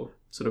capsule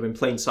sort of in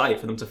plain sight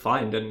for them to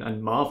find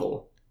and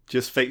marvel.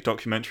 Just fake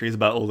documentaries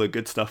about all the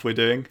good stuff we're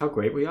doing. How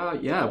great we are,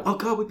 yeah. Oh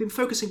god, we've been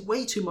focusing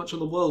way too much on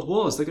the world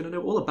wars. They're going to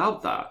know all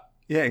about that.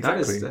 Yeah,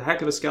 exactly. That is a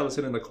heck of a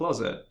skeleton in the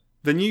closet.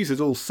 The news is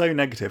all so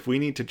negative. We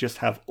need to just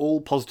have all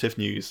positive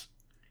news.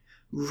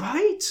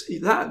 Right?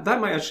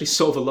 That might actually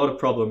solve a lot of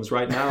problems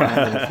right now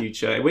and in the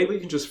future. We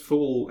can just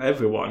fool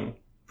everyone,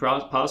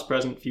 past,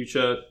 present,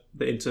 future,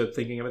 into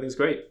thinking everything's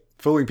great.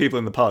 Fooling people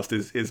in the past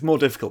is more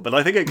difficult, but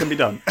I think it can be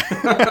done.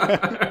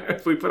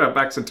 If we put our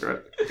backs into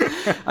it.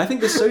 I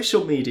think the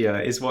social media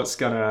is what's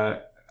going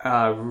to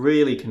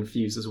really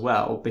confuse as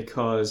well,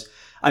 because,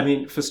 I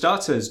mean, for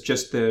starters,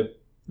 just the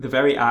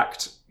very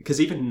act, because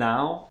even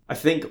now, I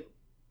think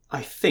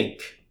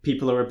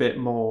people are a bit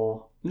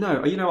more...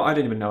 No, you know what? I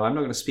don't even know. I'm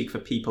not going to speak for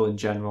people in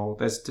general.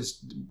 There's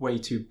just way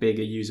too big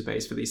a user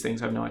base for these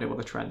things. I have no idea what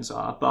the trends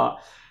are,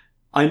 but...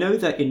 I know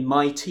that in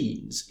my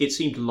teens, it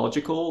seemed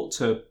logical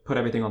to put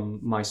everything on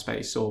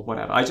MySpace or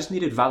whatever. I just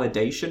needed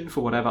validation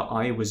for whatever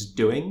I was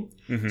doing.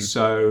 Mm-hmm.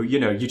 So, you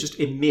just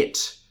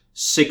emit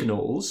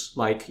signals,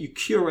 like you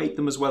curate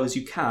them as well as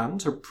you can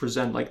to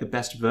present like the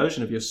best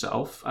version of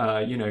yourself,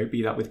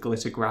 be that with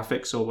glitter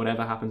graphics or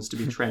whatever happens to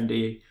be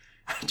trendy.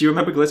 Do you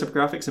remember glitter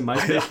graphics in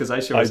MySpace? Because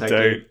I sure as heck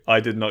do. I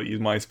did not use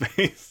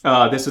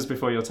MySpace. This was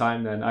before your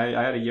time then.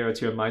 I had a year or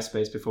two of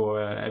MySpace before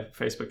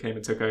Facebook came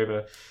and took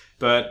over.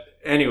 But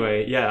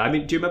anyway, yeah. I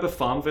mean, do you remember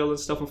Farmville and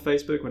stuff on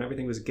Facebook when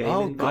everything was game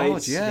invites? Oh,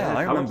 God, yeah.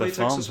 I remember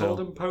Texas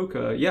Hold'em,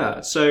 poker.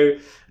 Yeah. So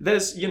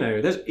there's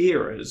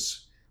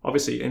eras.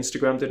 Obviously,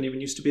 Instagram didn't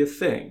even used to be a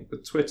thing. The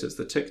Twitters,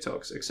 the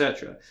TikToks,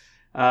 etc.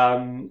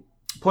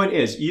 Point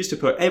is, you used to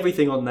put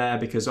everything on there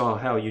because, oh,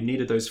 hell, you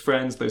needed those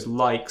friends, those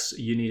likes,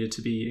 you needed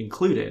to be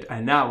included.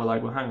 And now we're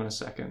like, well, hang on a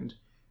second.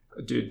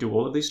 Do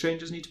all of these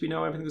strangers need to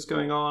know everything that's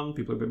going on?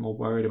 People are a bit more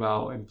worried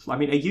about... I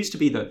mean, it used to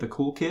be that the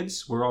cool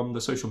kids were on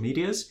the social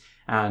medias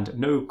and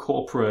no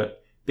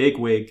corporate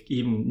bigwig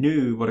even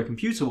knew what a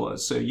computer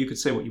was. So you could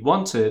say what you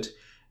wanted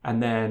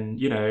and then,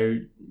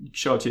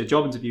 show up to your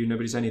job interview,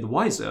 nobody's any the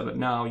wiser. But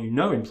now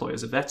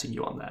employers are vetting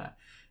you on there.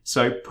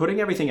 So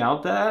putting everything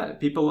out there,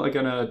 people are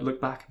going to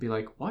look back and be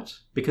like, what?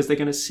 Because they're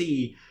going to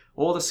see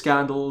all the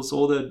scandals,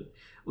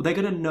 they're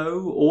going to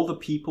know all the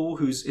people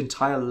whose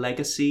entire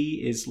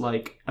legacy is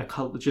like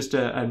just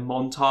a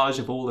montage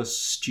of all the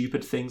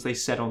stupid things they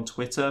said on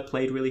Twitter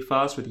played really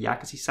fast with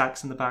yakety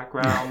sax in the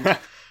background.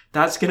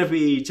 That's going to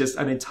be just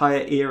an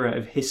entire era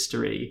of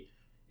history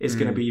is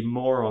going to be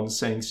morons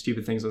saying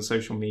stupid things on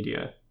social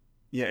media.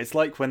 Yeah, it's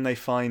like when they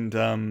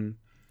find...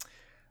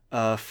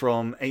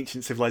 from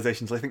ancient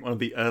civilizations, I think one of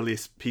the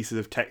earliest pieces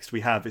of text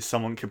we have is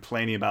someone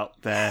complaining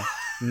about their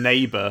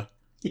neighbour.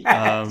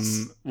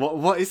 Yes.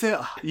 What is it?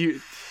 Do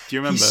you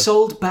remember? He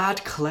sold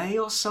bad clay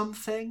or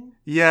something?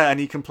 Yeah, and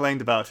he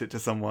complained about it to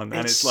someone,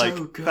 and it's like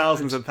so good.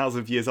 Thousands and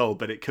thousands of years old,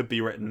 but it could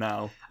be written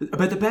now.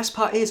 But the best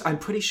part is, I'm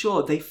pretty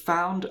sure they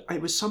found,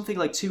 it was something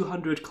like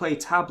 200 clay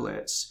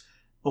tablets,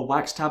 or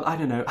wax tablets, I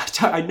don't know.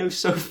 I know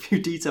so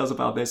few details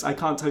about this. I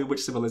can't tell you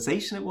which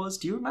civilization it was.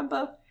 Do you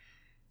remember?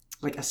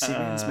 Like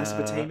Assyrians,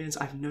 Mesopotamians?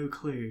 I have no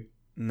clue.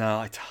 No,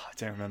 I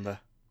don't remember.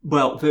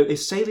 Well, the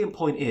salient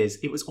point is,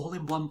 it was all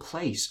in one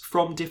place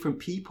from different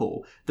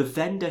people. The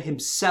vendor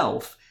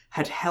himself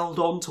had held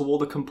on to all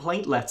the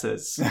complaint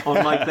letters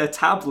on like their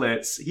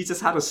tablets. He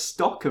just had a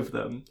stock of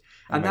them.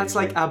 And that's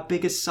like our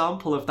biggest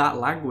sample of that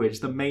language.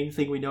 The main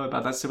thing we know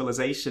about that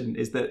civilization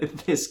is that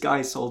this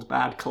guy sold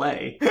bad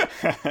clay.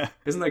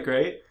 Isn't that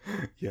great?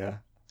 Yeah.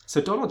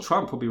 So Donald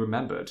Trump will be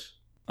remembered.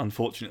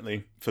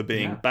 Unfortunately, for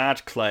being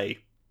bad clay.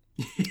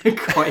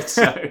 Quite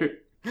so.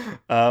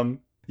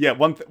 Yeah,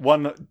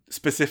 one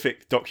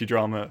specific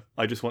docudrama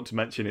I just want to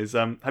mention is,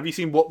 have you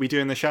seen What We Do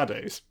in the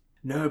Shadows?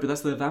 No, but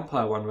that's the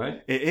vampire one,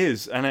 right? It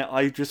is, and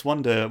I just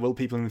wonder, will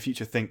people in the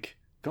future think,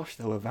 gosh,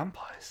 there were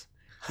vampires?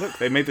 Look,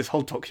 they made this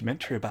whole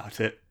documentary about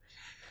it.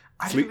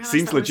 I didn't realize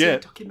Seems that was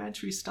legit. a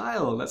documentary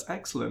style. That's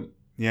excellent.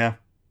 Yeah.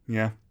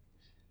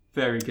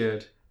 Very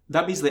good.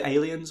 That means the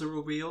aliens are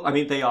all real. I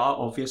mean, they are,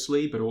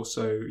 obviously, but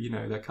also,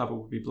 their cover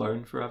will be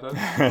blown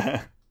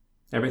forever.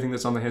 Everything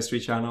that's on the History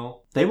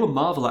Channel. They will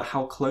marvel at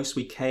how close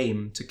we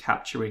came to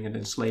capturing and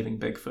enslaving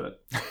Bigfoot.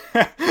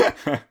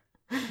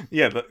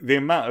 Yeah, the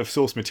amount of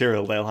source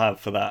material they'll have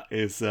for that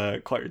is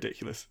quite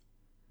ridiculous.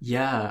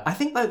 Yeah, I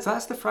think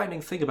that's the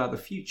frightening thing about the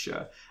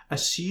future.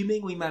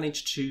 Assuming we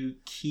manage to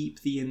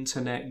keep the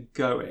internet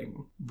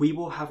going, we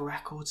will have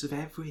records of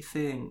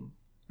everything.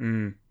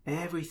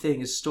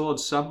 Everything is stored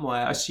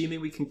somewhere.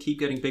 Assuming we can keep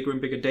getting bigger and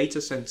bigger data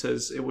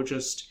centers, it will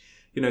just,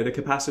 the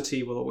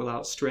capacity will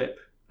outstrip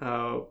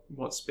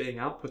what's being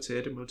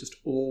outputted, and we'll just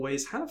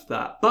always have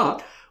that.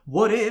 But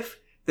what if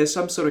there's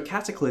some sort of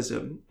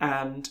cataclysm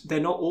and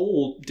they're not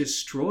all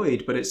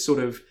destroyed, but it's sort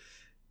of,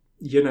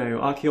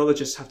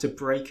 archaeologists have to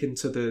break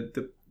into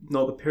the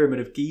not the Pyramid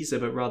of Giza,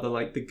 but rather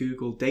like the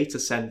Google data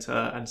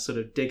center and sort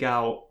of dig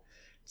out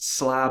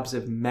slabs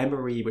of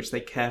memory, which they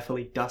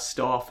carefully dust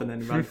off and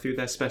then run through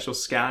their special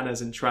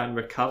scanners and try and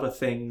recover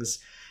things.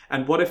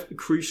 And what if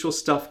crucial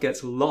stuff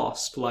gets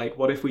lost? Like,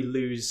 what if we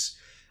lose...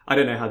 I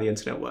don't know how the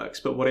internet works,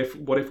 but what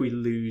if we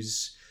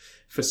lose,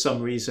 for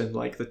some reason,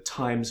 like the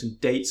times and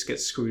dates get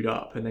screwed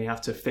up and they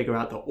have to figure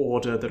out the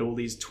order that all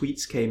these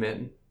tweets came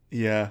in?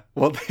 Yeah.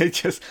 Well,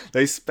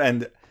 they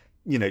spend,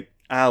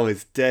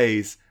 hours,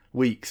 days,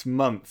 weeks,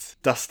 months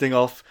dusting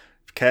off,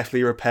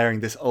 carefully repairing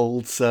this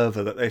old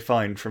server that they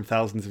find from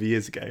thousands of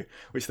years ago,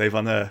 which they've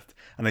unearthed,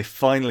 and they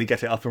finally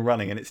get it up and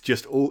running, and it's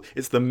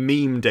the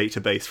meme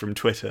database from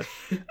Twitter.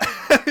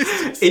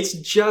 It's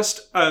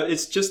just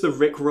the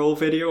Rickroll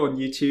video on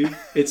YouTube.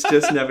 It's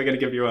just never going to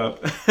give you up.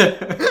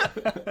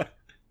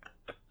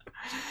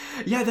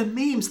 Yeah, the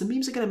memes are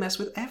going to mess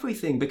with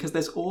everything, because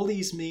there's all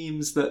these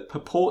memes that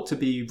purport to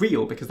be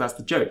real, because that's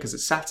the joke, because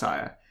it's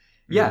satire.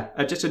 Yeah,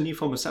 just a new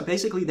form of satire.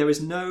 Basically, there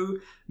is no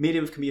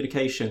medium of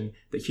communication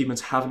that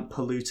humans haven't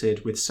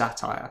polluted with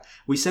satire.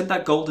 We sent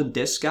that golden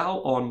disc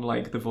out on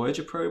like the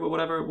Voyager probe or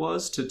whatever it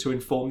was to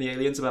inform the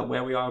aliens about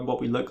where we are and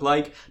what we look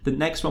like. The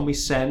next one we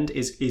send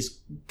is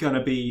going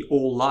to be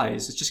all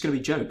lies. It's just going to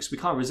be jokes. We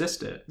can't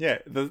resist it. Yeah,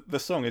 the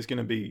song is going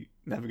to be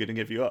Never Gonna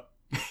Give You Up.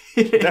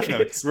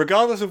 Definitely.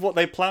 Regardless of what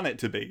they plan it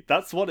to be.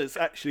 That's what it's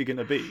actually going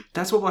to be.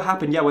 That's what will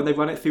happen, yeah, when they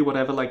run it through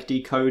whatever like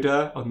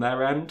decoder on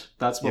their end.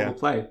 That's what will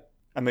play.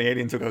 And the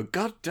aliens will go,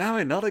 God damn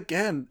it, not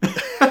again.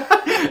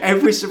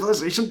 Every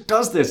civilization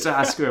does this,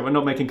 Screw. We're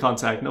not making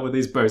contact, not with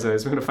these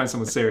bozos. We're going to find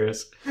someone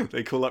serious.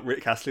 They call up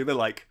Rick Astley. They're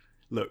like,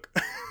 look,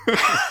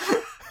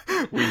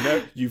 we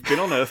know you've been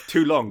on Earth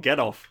too long. Get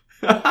off.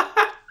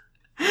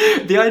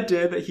 The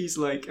idea that he's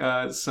like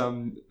not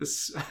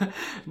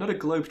a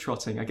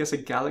globe-trotting, I guess a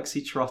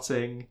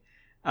galaxy-trotting,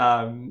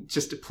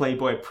 just a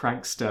playboy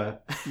prankster.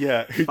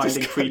 Yeah.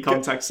 Finding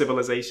pre-contact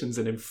civilizations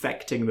and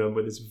infecting them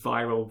with his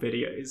viral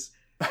videos.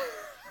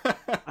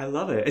 I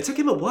love it. It took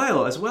him a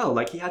while as well.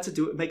 Like, he had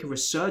to make a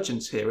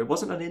resurgence here. It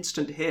wasn't an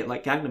instant hit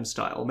like Gangnam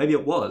Style. Maybe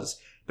it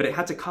was, but it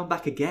had to come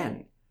back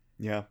again.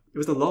 Yeah. It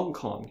was the long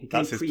con. He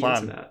came That's his plan.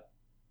 pre-internet.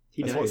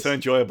 That's what's so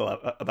enjoyable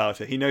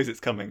about it. He knows it's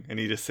coming, and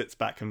he just sits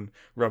back and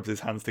rubs his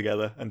hands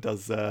together and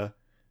does,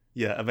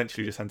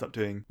 eventually just ends up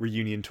doing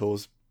reunion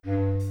tours.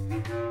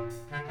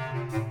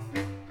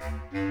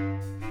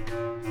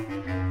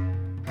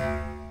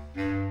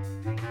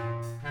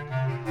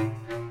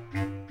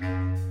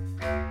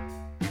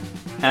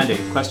 Andy,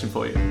 question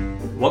for you.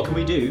 What can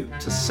we do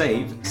to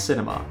save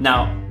cinema?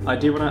 Now, I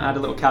do want to add a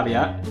little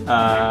caveat.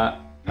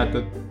 At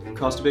the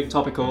cost of being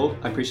topical,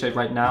 I appreciate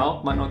right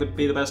now might not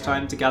be the best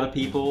time to gather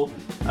people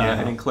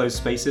in enclosed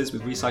spaces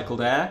with recycled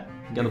air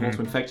and get them all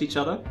to infect each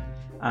other.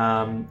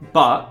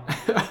 But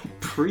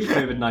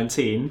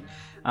pre-COVID-19,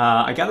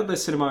 I gathered the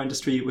cinema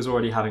industry was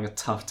already having a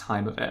tough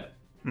time of it.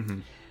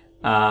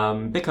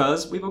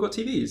 Because we've all got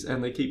TVs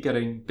and they keep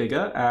getting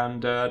bigger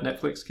and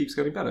Netflix keeps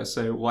getting better,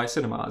 so why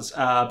cinemas?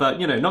 But,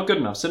 not good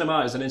enough.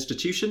 Cinema is an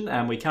institution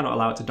and we cannot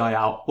allow it to die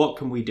out. What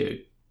can we do?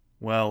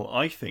 Well,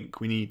 I think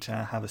we need to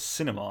have a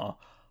cinema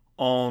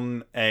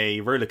on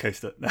a roller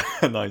coaster. No,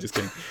 I'm just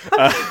kidding.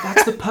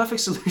 That's the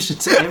perfect solution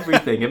to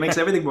everything. It makes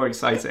everything more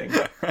exciting.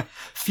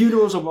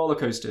 Funerals on roller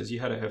coasters.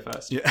 You heard it here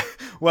first. Yeah.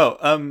 Well,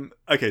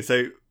 okay,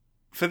 so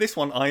for this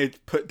one, I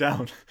had put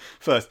down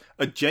first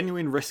a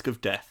genuine risk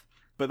of death.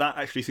 But that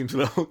actually seems a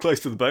little close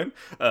to the bone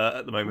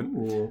at the moment.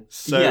 Ooh.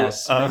 So,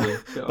 yes, maybe.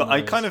 But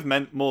I kind of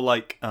meant more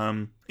like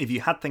if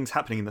you had things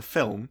happening in the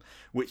film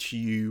which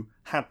you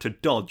had to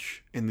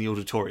dodge in the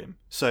auditorium.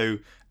 So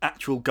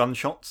actual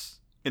gunshots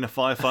in a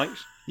firefight.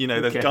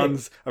 There's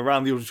guns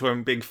around the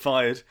auditorium being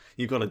fired.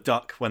 You've got to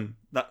duck when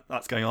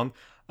that's going on.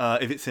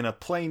 If it's in a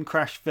plane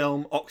crash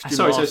film, oxygen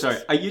masks. Sorry.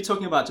 Are you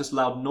talking about just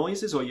loud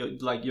noises, or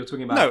you're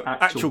talking about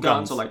actual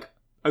guns, or like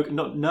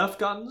not Nerf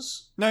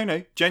guns?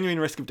 No, genuine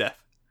risk of death.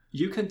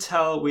 You can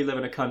tell we live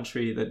in a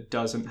country that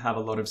doesn't have a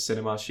lot of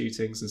cinema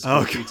shootings and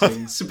school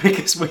shootings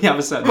because we have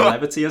a certain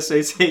levity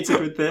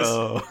associated with this.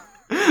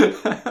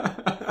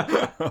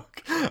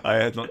 I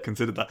had not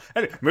considered that.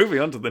 Anyway, moving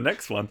on to the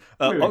next one.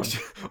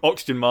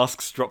 Oxygen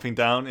masks dropping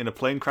down in a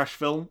plane crash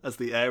film as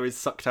the air is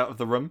sucked out of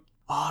the room.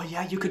 Oh,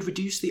 yeah, you could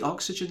reduce the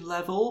oxygen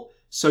level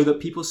so that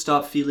people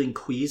start feeling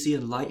queasy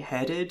and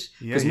lightheaded.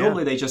 Because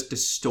normally they just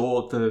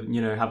distort have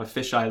a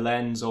fisheye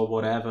lens or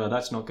whatever.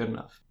 That's not good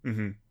enough.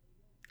 Mm-hmm.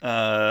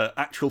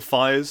 Actual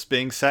fires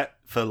being set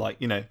for,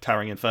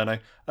 Towering Inferno.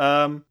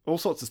 All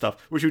sorts of stuff,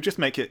 which would just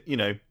make it,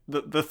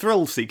 the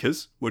thrill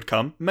seekers would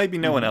come. Maybe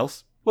no one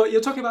else. Well,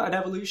 you're talking about an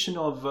evolution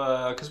of,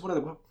 because what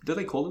do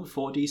they call them?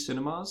 4D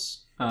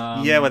cinemas?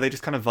 Where they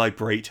just kind of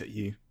vibrate at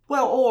you.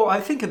 Well, or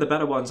I think in the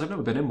better ones, I've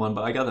never been in one,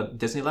 but I gather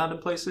Disneyland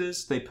and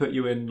places, they put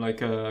you in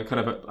like a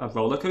kind of a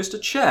roller coaster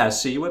chair,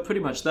 so you were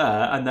pretty much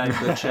there, and then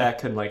the chair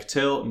can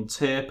tilt and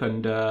tip,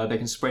 and they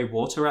can spray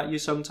water at you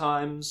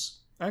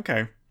sometimes.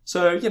 Okay.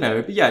 So,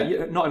 but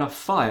yeah, not enough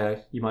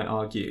fire, you might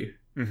argue.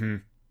 Mm-hmm.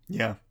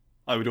 Yeah,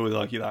 I would always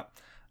argue that.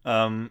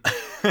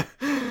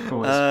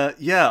 Always.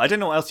 I don't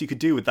know what else you could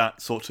do with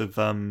that sort of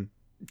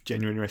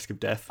genuine risk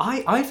of death.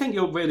 I think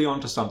you're really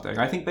onto something.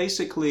 I think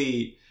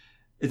basically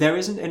there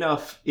isn't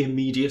enough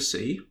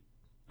immediacy.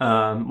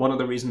 One of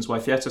the reasons why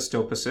theatre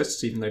still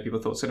persists, even though people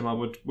thought cinema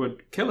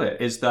would kill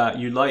it, is that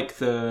you like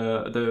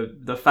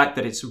the fact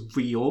that it's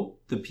real.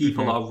 The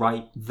people are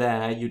right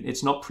there.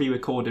 It's not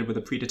pre-recorded with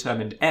a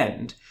predetermined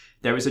end.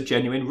 There is a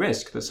genuine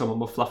risk that someone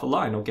will fluff a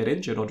line or get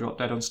injured or drop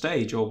dead on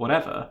stage or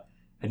whatever,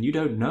 and you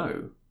don't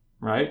know,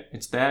 right?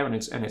 It's there and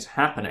it's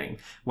happening.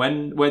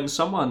 When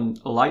someone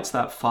lights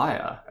that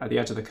fire at the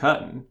edge of the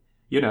curtain,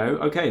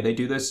 okay, they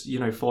do this,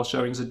 4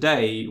 showings a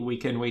day,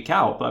 week in, week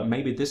out, but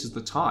maybe this is the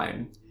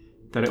time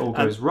that it all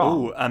goes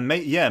wrong. Oh, and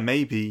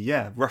maybe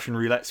Russian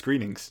roulette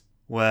screenings,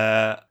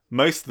 where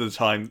most of the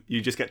time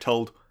you just get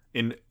told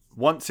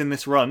once in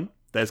this run,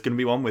 there's going to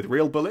be one with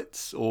real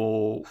bullets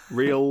or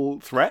real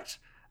threat,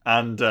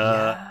 and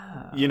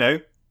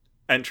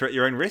enter at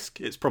your own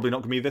risk. It's probably not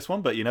going to be this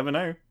one, but you never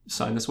know.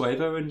 Sign this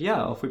waiver and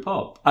off we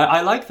pop.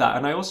 I like that,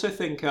 and I also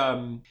think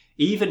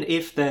even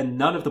if then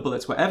none of the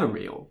bullets were ever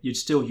real,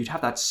 you'd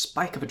have that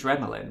spike of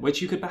adrenaline,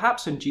 which you could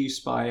perhaps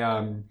induce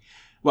by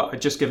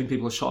just giving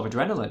people a shot of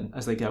adrenaline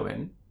as they go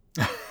in.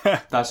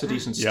 That's a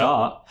decent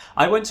start.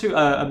 I went to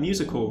a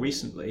musical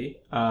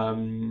recently.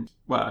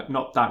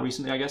 Not that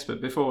recently, I guess,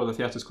 but before all the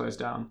theatres closed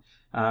down.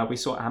 We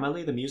saw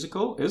Amelie, the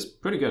musical. It was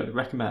pretty good. I'd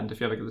recommend if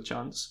you ever get the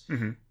chance.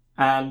 Mm-hmm.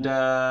 And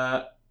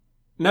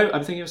no,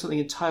 I'm thinking of something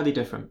entirely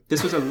different.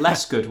 This was a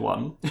less good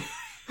one.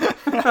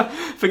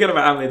 Forget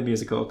about Amelie the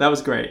musical. That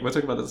was great. We'll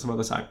talk about that some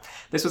other time.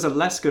 This was a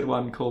less good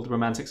one called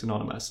Romantics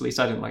Anonymous. At least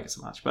I didn't like it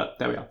so much, but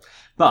there we are.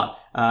 But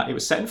it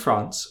was set in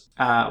France,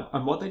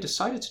 and what they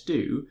decided to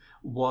do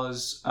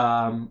was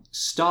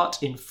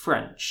start in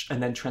French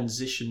and then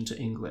transition to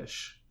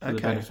English for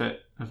the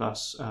benefit of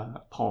us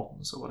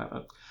Poms or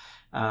whatever,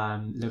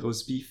 le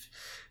rose beef.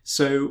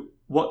 So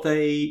what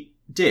they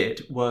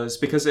did was,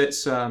 because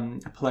it's a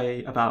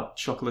play about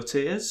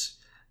chocolatiers,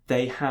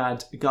 they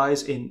had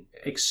guys in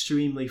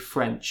extremely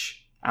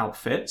French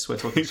outfits. We're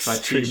talking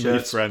like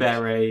t-shirts,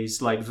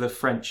 berets, like the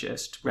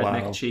Frenchest,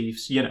 redneck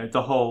chiefs,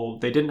 the whole,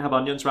 they didn't have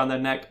onions around their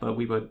neck, but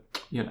we were,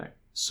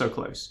 so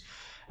close.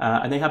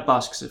 And they had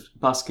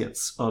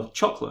baskets of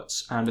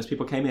chocolates. And as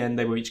people came in,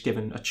 they were each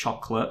given a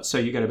chocolate. So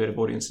you get a bit of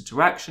audience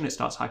interaction. It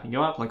starts hyping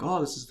you up. Like, oh,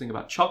 this is the thing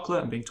about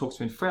chocolate. I'm being talked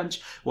to in French.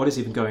 What is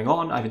even going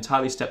on? I've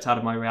entirely stepped out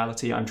of my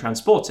reality. I'm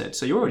transported.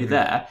 So you're already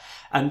there.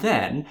 And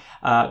then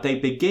they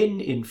begin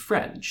in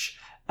French.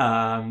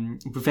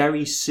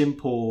 Very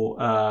simple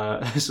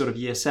sort of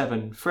year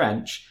 7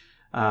 French.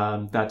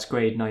 That's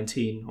grade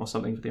 19 or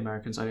something for the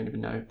Americans. I don't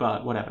even know.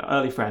 But whatever.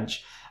 Early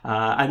French.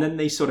 And then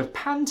they sort of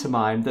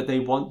pantomime that they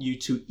want you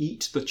to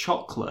eat the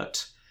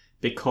chocolate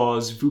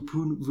because vous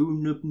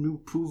ne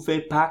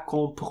pouvez pas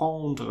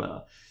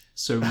comprendre.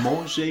 So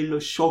mangez le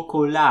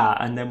chocolat.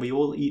 And then we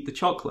all eat the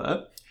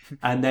chocolate.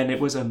 And then it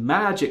was a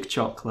magic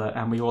chocolate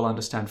and we all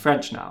understand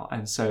French now.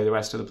 And so the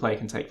rest of the play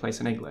can take place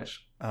in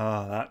English.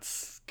 Oh,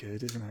 that's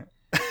good, isn't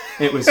it?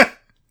 It was...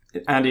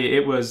 Andy,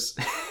 it was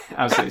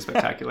absolutely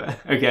spectacular.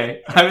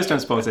 Okay, I was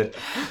transported.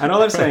 And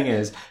all I'm saying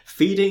is,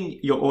 feeding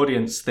your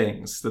audience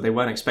things that they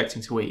weren't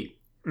expecting to eat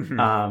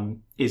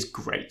is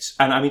great.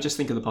 And I mean, just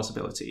think of the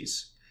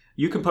possibilities.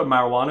 You can put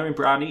marijuana in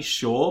brownies,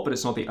 sure, but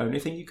it's not the only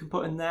thing you can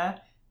put in there.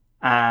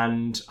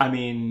 And I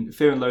mean,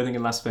 Fear and Loathing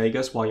in Las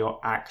Vegas, while you're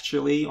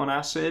actually on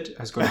acid,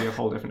 has got to be a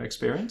whole different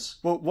experience.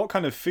 Well, what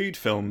kind of food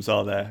films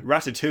are there?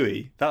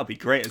 Ratatouille, that would be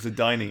great as a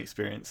dining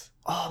experience.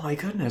 Oh my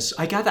goodness.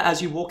 I gather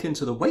as you walk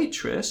into The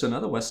Waitress,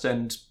 another West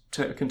End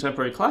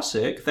contemporary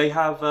classic, they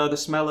have the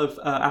smell of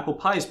apple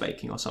pies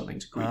baking or something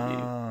to greet you.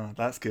 Ah,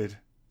 that's good.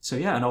 So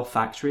yeah, an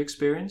olfactory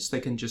experience. They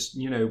can just,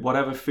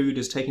 whatever food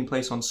is taking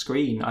place on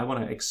screen, I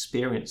want to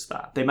experience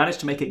that. They managed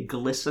to make it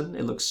glisten.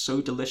 It looks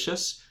so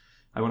delicious.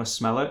 I want to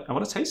smell it. I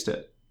want to taste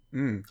it.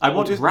 I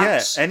want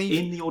rats in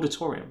the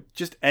auditorium.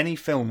 Just any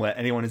film where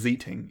anyone is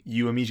eating,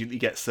 you immediately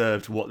get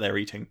served what they're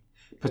eating.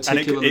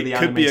 Particularly the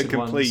animated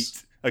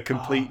ones. A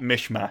complete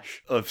mishmash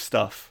of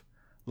stuff.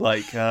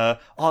 Like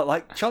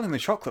Charlie and the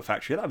Chocolate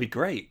Factory, that'd be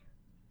great.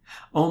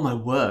 Oh my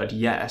word,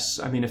 yes.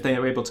 I mean, if they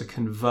are able to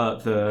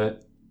convert the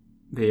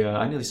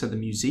I nearly said the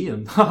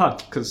museum,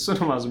 because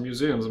cinemas are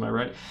museums, am I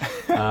right?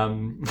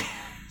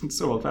 It's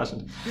so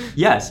old-fashioned.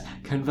 Yes,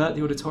 convert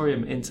the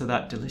auditorium into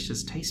that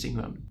delicious tasting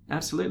room.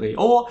 Absolutely.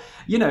 Or,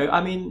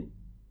 I mean,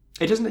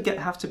 it doesn't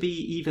have to be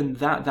even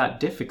that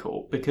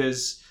difficult,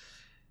 because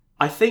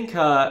I think,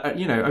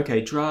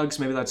 okay, drugs,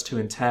 maybe that's too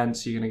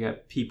intense. You're going to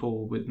get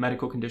people with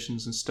medical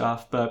conditions and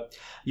stuff. But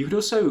you could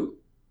also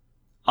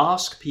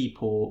ask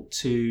people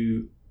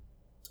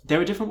there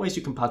are different ways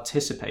you can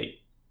participate,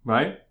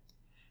 right?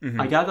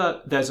 Mm-hmm. I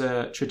gather there's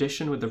a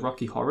tradition with the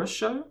Rocky Horror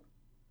Show.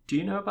 Do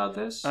you know about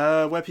this?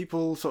 Where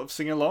people sort of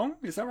sing along,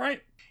 is that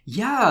right?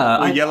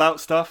 Yeah. Or yell out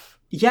stuff?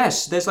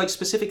 Yes, there's like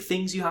specific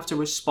things you have to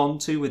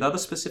respond to with other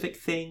specific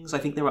things. I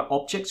think there are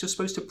objects you're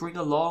supposed to bring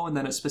along, and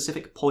then at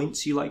specific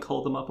points you like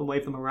hold them up and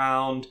wave them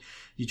around.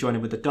 You join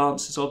in with the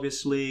dancers,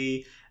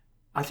 obviously.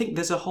 I think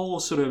there's a whole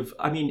sort of,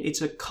 I mean,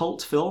 it's a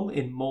cult film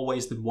in more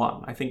ways than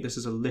one. I think this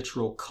is a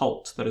literal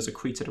cult that has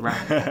accreted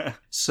around it.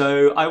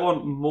 So I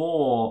want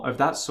more of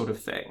that sort of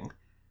thing.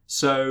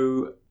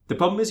 So the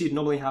problem is you'd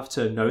normally have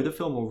to know the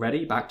film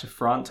already, back to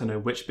front, to know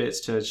which bits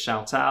to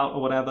shout out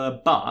or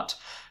whatever. But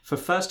for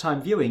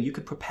first-time viewing, you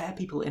could prepare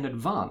people in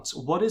advance.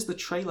 What is the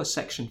trailer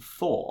section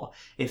for,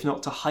 if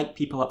not to hype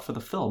people up for the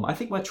film? I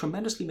think we're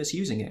tremendously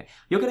misusing it.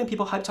 You're getting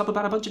people hyped up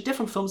about a bunch of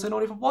different films they're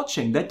not even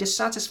watching. They're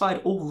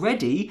dissatisfied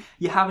already.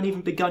 You haven't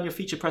even begun your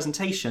feature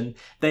presentation.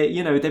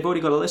 They've already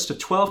got a list of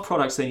 12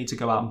 products they need to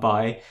go out and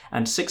buy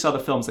and 6 other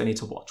films they need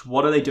to watch.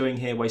 What are they doing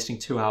here wasting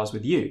 2 hours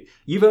with you?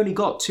 You've only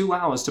got 2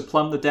 hours to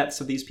plumb the depths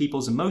of these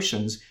people's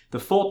emotions. The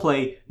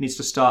foreplay needs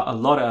to start a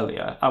lot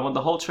earlier. I want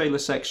the whole trailer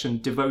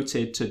section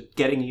devoted to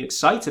getting you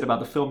excited about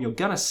the film you're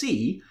gonna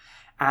see.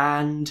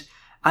 And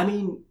I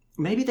mean,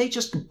 maybe they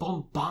just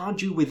bombard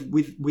you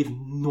with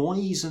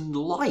noise and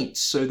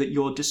lights so that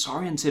you're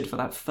disoriented for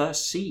that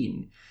first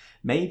scene.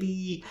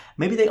 Maybe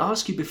they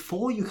ask you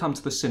before you come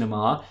to the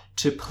cinema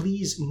to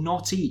please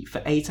not eat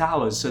for 8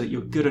 hours so that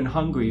you're good and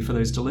hungry for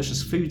those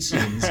delicious food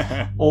scenes.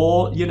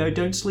 Or,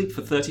 don't sleep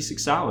for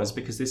 36 hours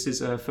because this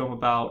is a film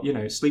about,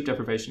 sleep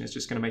deprivation is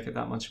just going to make it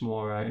that much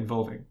more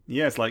involving.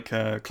 Yeah, it's like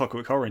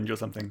Clockwork Orange or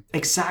something.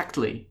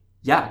 Exactly.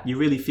 Yeah, you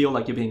really feel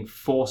like you're being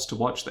forced to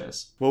watch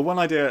this. Well, one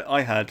idea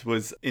I had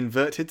was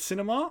inverted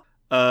cinema.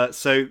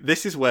 So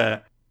this is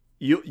where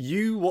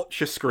you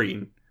watch a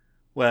screen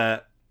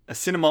where a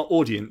cinema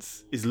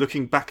audience is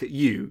looking back at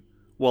you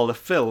while the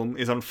film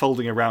is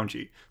unfolding around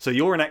you. So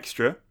you're an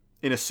extra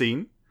in a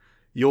scene,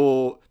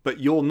 but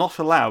you're not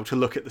allowed to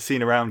look at the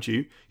scene around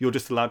you. You're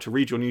just allowed to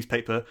read your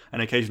newspaper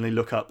and occasionally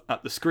look up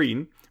at the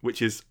screen,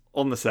 which is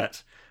on the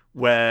set,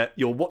 where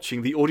you're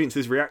watching the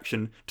audience's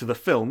reaction to the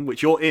film,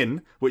 which you're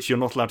in, which you're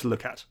not allowed to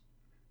look at.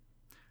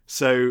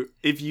 So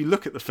if you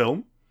look at the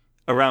film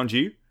around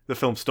you, the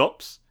film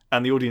stops,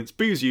 and the audience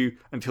boos you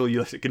until you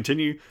let it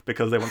continue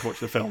because they want to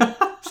watch the film.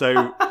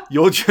 So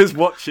you're just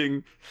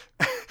watching,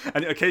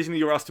 and occasionally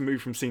you're asked to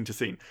move from scene to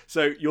scene.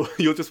 So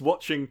you're just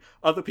watching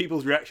other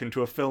people's reaction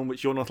to a film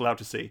which you're not allowed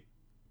to see.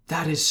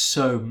 That is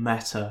so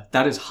meta.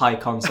 That is high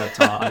concept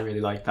art. I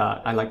really like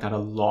that. I like that a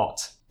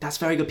lot. That's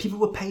very good. People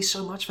would pay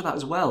so much for that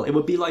as well. It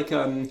would be like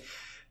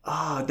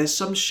there's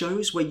some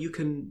shows where you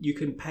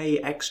can pay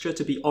extra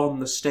to be on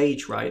the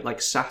stage, right? Like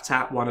sat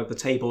at one of the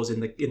tables in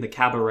the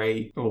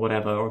cabaret or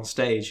whatever on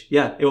stage.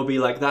 Yeah, it will be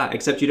like that.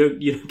 Except you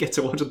don't get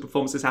to watch the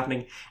performances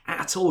happening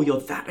at all.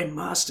 You're that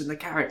immersed in the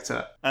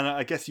character. And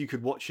I guess you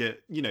could watch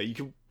it. You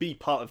could be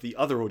part of the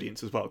other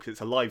audience as well because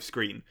it's a live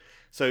screen.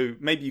 So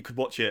maybe you could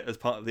watch it as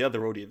part of the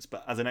other audience,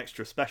 but as an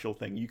extra special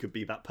thing, you could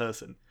be that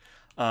person,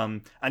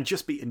 and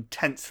just be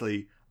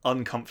intensely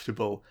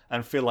uncomfortable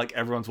and feel like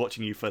everyone's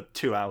watching you for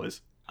 2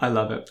 hours. I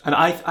love it. And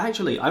I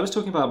was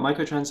talking about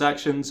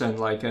microtransactions and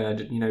like,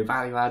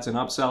 value adds and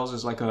upsells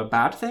as like a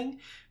bad thing.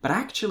 But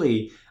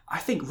actually, I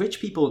think rich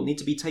people need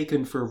to be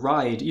taken for a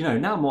ride,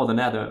 now more than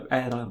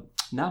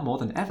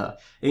ever.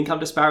 Income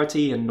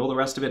disparity and all the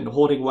rest of it and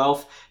hoarding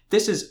wealth.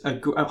 This is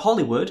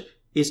Hollywood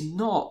is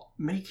not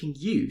making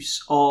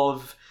use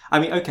of... I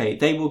mean, okay,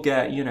 they will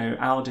get,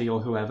 Audi or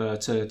whoever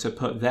to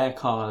put their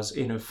cars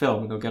in a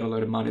film and they'll get a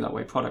load of money that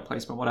way, product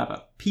placement,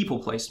 whatever. People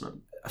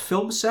placement.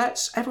 Film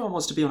sets, everyone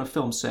wants to be on a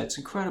film set. It's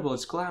incredible,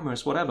 it's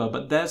glamorous, whatever,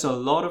 but there's a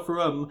lot of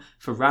room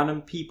for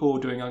random people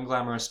doing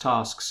unglamorous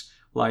tasks.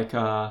 Like,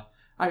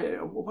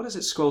 what is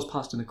it scrolls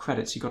past in the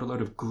credits? You got a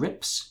load of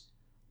grips?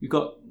 You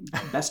got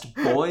best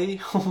boy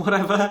or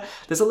whatever.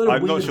 There's a little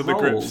weird roles. I'm not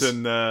sure roles. The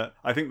grips, and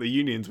I think the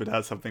unions would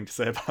have something to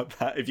say about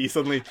that if you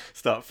suddenly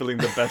start filling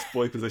the best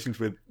boy positions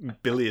with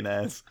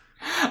billionaires.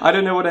 I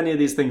don't know what any of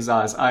these things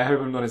are. I hope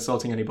I'm not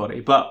insulting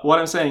anybody. But what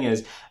I'm saying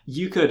is,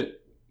 you could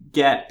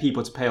get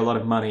people to pay a lot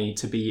of money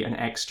to be an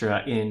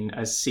extra in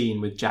a scene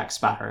with Jack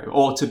Sparrow,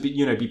 or to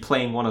be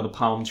playing one of the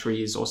palm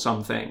trees or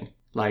something.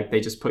 Like they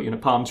just put you in a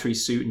palm tree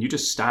suit and you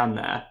just stand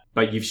there,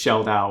 but you've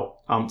shelled out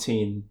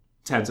umpteen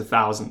tens of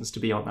thousands to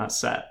be on that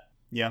set.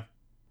 Yeah,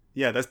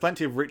 there's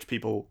plenty of rich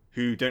people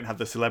who don't have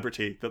the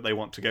celebrity that they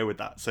want to go with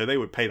that, so they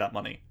would pay that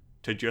money.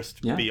 to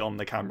just be on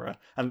the camera.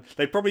 And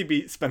they'd probably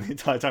be spending the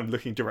entire time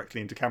looking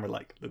directly into camera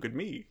like, look at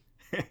me.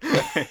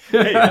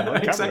 Hey, I'm on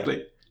camera.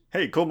 Exactly.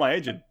 Hey, call my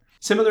agent.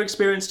 Similar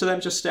experience to them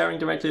just staring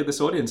directly at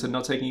this audience and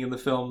not taking in the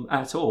film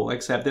at all,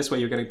 except this way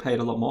you're getting paid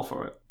a lot more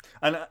for it.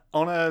 And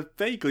on a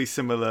vaguely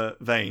similar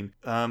vein,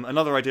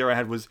 another idea I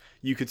had was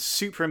you could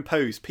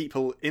superimpose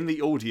people in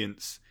the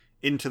audience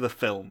into the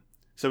film.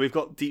 So we've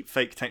got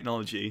deepfake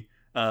technology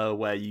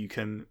where you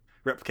can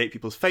replicate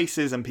people's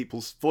faces and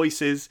people's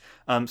voices.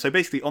 So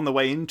basically on the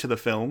way into the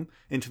film,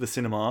 into the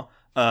cinema,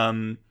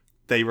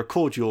 they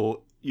record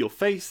your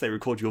face, they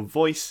record your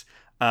voice,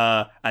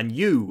 and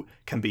you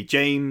can be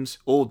James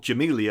or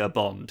Jamelia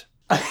Bond.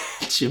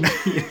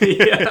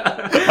 Jamelia.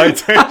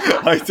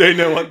 I don't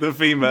know what the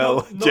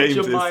female not James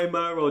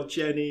Jemima or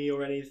Jenny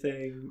or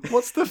anything.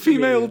 What's the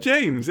female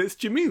James? It's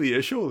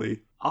Jamelia,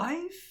 surely.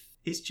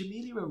 Is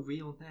Jamelia a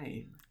real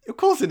name? Of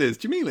course it is.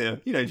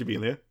 Jamelia. You know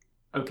Jamelia.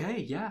 Okay,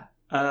 yeah.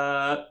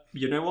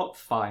 You know what?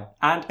 Fine.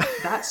 And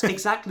that's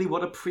exactly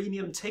what a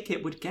premium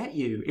ticket would get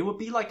you. It would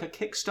be like a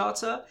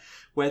Kickstarter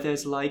where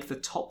there's like the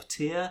top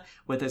tier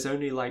where there's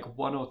only like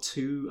 1 or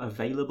 2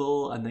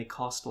 available and they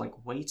cost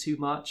like way too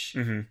much.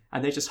 Mm-hmm.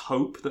 And they just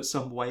hope that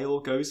some whale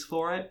goes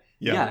for it.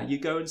 Yeah, you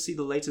go and see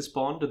the latest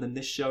Bond and then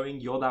this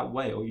showing you're that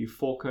whale. You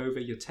fork over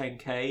your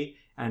 10k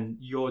and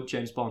you're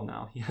James Bond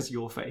now. He has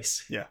your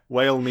face. Yeah.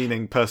 Whale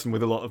meaning person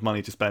with a lot of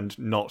money to spend,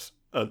 not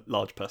a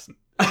large person.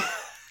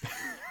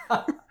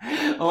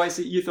 Oh, I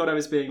see. You thought I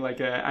was being like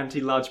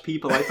anti-large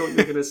people. I thought you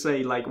were going to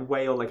say like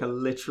whale, like a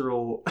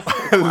literal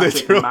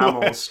literal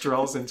mammal whale.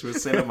 strolls into a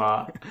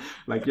cinema.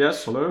 Like,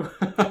 yes, hello.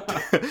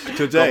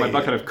 Today, got my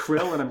bucket of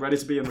krill and I'm ready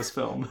to be in this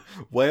film.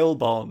 Whale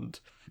Bond.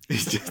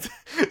 He's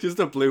just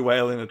a blue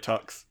whale in a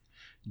tux.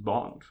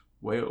 Bond.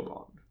 Whale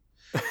Bond.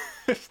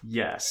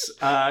 Yes.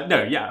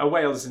 A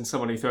whale is in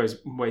someone who throws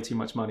way too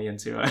much money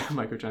into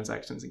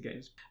microtransactions in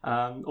games.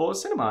 Or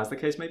cinema, as the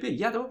case may be.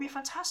 Yeah, that would be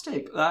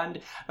fantastic. And,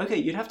 okay,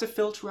 you'd have to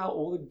filter out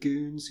all the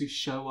goons who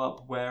show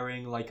up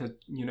wearing, like, a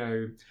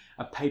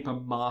paper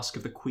mask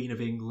of the Queen of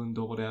England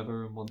or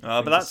whatever. And want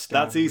but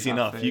that's easy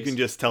enough. Face. You can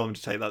just tell them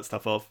to take that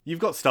stuff off. You've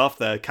got staff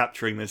there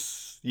capturing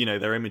this,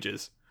 their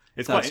images.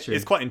 It's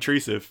quite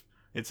intrusive.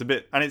 It's a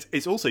bit... And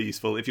it's also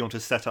useful if you want to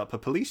set up a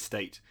police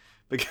state.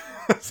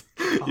 Because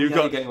you're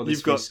getting all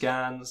these free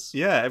scans.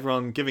 Yeah,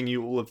 everyone giving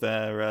you all of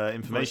their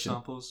information.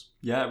 Samples.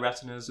 Yeah,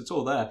 retinas, it's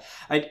all there.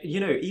 And,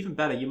 even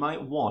better, you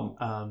might want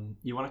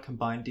to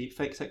combine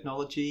deepfake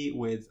technology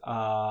with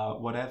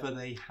whatever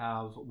they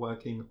have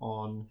working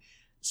on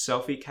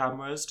selfie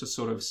cameras to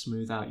sort of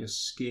smooth out your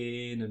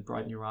skin and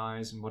brighten your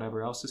eyes and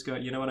whatever else is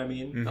going. You know what I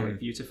mean? Mm-hmm. Like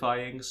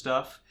beautifying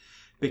stuff.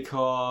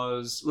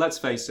 Because let's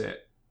face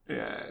it.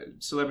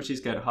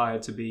 Celebrities get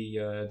hired to be,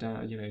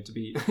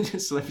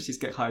 celebrities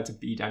get hired to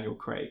be Daniel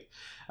Craig.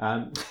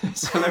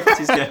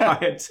 Celebrities get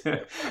hired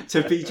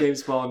to be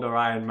James Bond or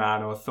Iron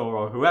Man or Thor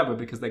or whoever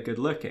because they're good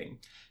looking.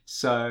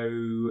 So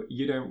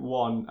you don't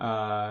want,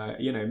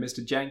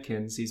 Mr.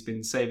 Jenkins, he's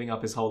been saving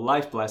up his whole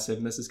life, bless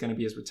him. This is going to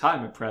be his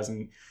retirement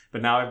present.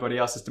 But now everybody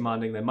else is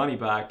demanding their money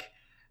back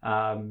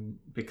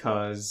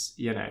because,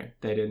 they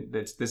didn't,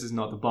 this is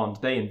not the Bond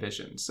they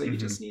envisioned. So you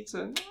just need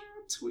to...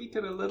 tweak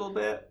it a little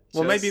bit.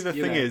 Well, maybe the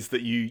thing is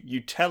that you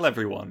tell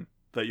everyone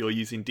that you're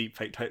using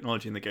deepfake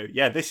technology, and they go,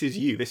 "Yeah, this is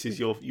you. This is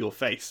your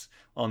face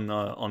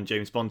on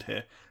James Bond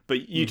here."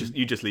 But you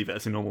just leave it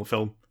as a normal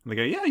film, and they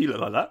go, "Yeah, you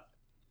look like that."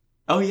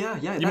 Oh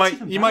yeah. You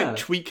might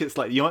tweak it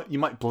slightly. You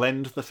might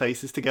blend the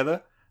faces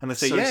together, and they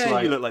say, so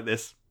 "Yeah, you look like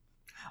this."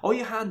 Or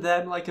you hand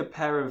them like a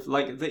pair of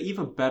the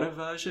even better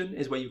version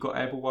is where you've got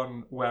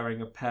everyone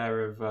wearing a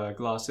pair of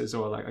glasses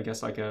or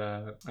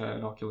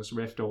an Oculus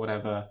Rift or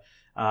whatever.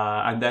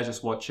 And they're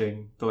just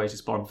watching the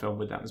latest Bond film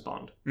with them as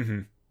Bond.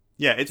 Mm-hmm.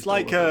 Yeah, it's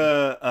like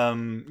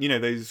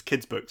those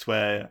kids' books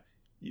where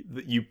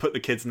you put the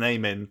kid's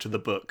name into the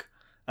book,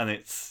 and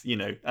it's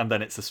and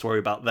then it's a story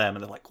about them,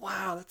 and they're like,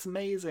 "Wow, that's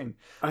amazing."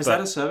 Is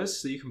that a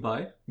service that you can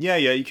buy? Yeah,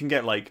 you can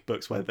get like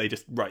books where they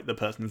just write the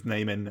person's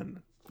name in,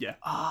 and yeah.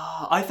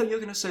 I thought you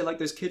were going to say like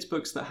those kids'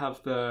 books that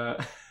have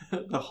the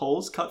the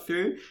holes cut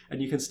through,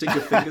 and you can stick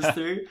your fingers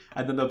through,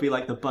 and then there'll be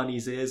like the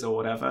bunny's ears or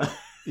whatever.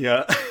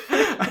 Yeah.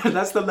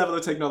 That's the level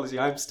of technology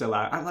I'm still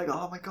at. I'm like,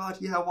 oh my god,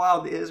 yeah, wow,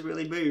 the ears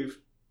really move.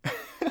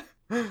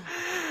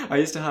 I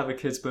used to have a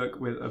kid's book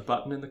with a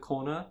button in the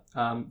corner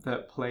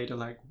that played a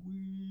like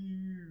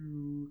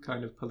woo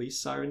kind of police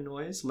siren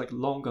noise, like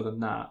longer than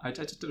that. I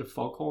just did a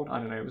foghorn. I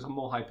don't know. It was a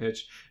more high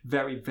pitch,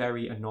 very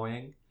very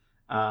annoying.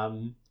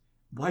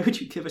 Why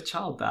would you give a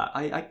child that?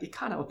 It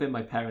can't have been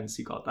my parents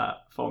who got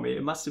that for me.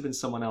 It must have been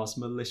someone else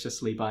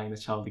maliciously buying the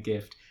child a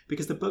gift,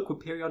 because the book would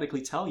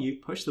periodically tell you,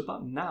 push the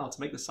button now to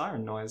make the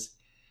siren noise.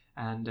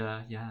 And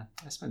I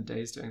spent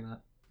days doing that.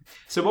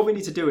 So what we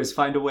need to do is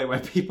find a way where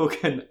people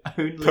can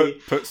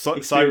only... Put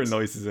siren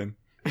noises in.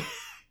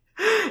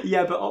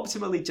 Yeah, but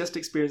optimally just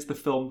experience the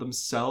film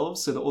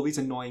themselves so that all these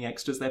annoying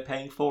extras they're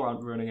paying for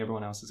aren't ruining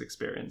everyone else's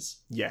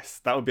experience.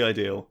 Yes, that would be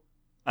ideal.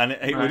 And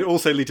it would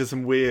also lead to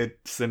some weird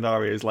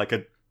scenarios, like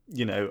a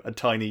a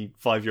tiny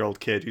 5-year-old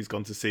kid who's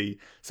gone to see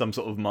some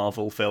sort of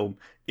Marvel film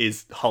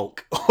is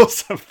Hulk or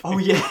something. Oh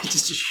yeah,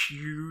 just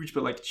huge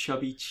but like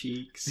chubby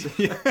cheeks.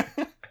 Yeah.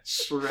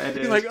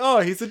 Shredded. You're like, oh,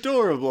 he's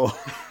adorable.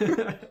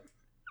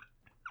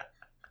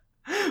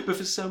 But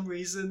for some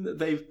reason,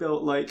 they've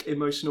built like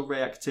emotional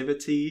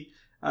reactivity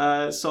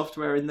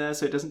software in there,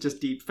 so it doesn't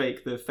just deep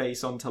fake the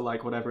face onto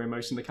like whatever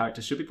emotion the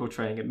character should be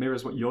portraying. It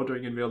mirrors what you're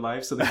doing in real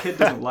life, so the kid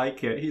doesn't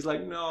like it. He's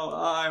like, no,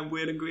 I'm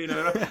weird and green.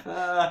 And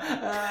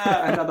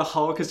now the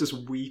Hulk is just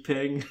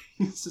weeping.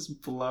 He's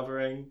just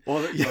blubbering.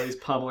 While he's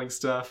pummeling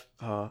stuff.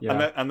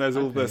 And there's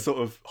all the sort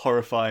of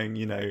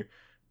horrifying,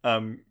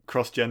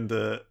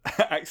 cross-gender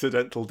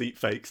accidental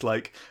deepfakes,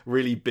 like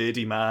really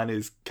beardy man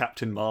is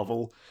Captain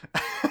Marvel.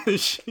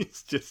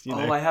 She's just,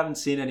 I haven't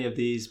seen any of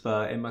these,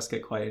 but it must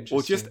get quite interesting.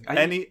 Or just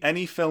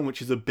any film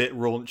which is a bit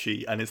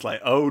raunchy and it's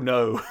like, oh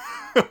no.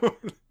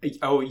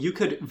 You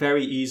could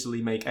very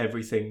easily make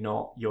everything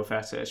not your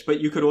fetish,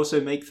 but you could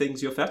also make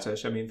things your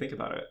fetish. I mean, think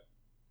about it.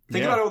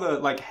 Think about all the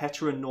like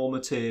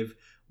heteronormative,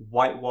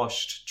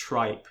 whitewashed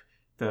tripe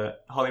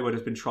that Hollywood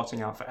has been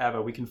trotting out forever.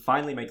 We can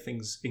finally make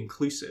things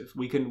inclusive.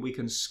 We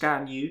can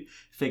scan you,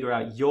 figure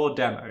out your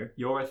demo,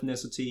 your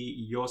ethnicity,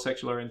 your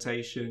sexual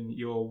orientation,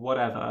 your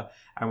whatever,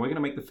 and we're going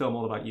to make the film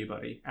all about you,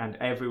 buddy. And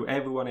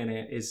everyone in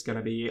it is going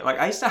to be like,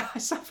 I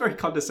sound very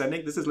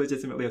condescending. This is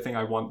legitimately a thing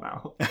I want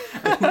now. I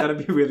think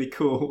that'd be really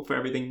cool for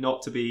everything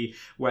not to be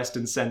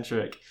Western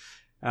centric.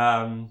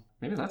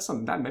 Maybe that's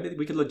something that maybe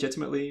we could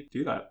legitimately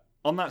do that.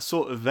 On that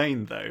sort of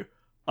vein, though,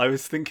 I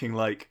was thinking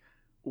like,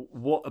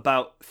 what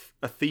about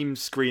a themed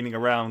screening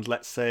around,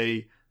 let's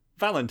say,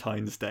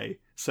 Valentine's Day?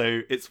 So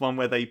it's one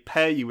where they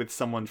pair you with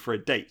someone for a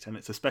date, and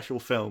it's a special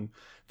film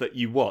that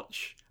you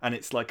watch, and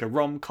it's like a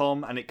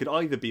rom-com, and it could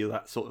either be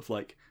that sort of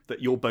like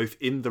that you're both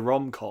in the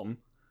rom-com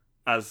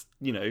as,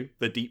 the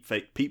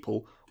deepfake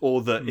people,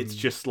 or that it's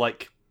just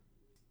like,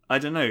 I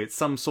don't know, it's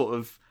some sort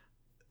of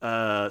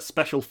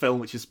special film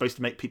which is supposed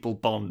to make people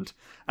bond.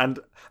 And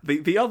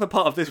the other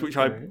part of this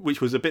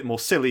which was a bit more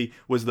silly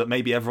was that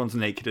maybe everyone's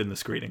naked in the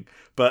screening,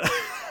 but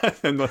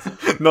I'm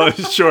not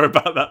sure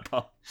about that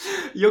part.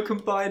 You're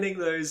combining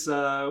those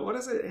what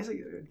is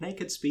it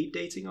naked speed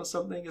dating or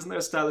something? Isn't there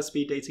a style of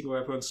speed dating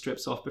where everyone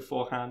strips off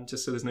beforehand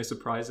just so there's no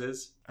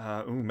surprises?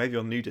 Maybe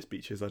on nudist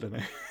beaches, I don't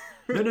know.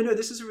 No,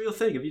 this is a real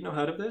thing. Have you not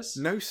heard of this?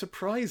 No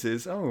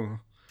surprises.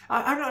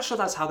 I'm not sure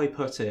that's how they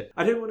put it.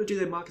 I didn't want to do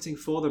their marketing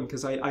for them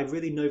because I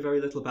really know very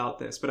little about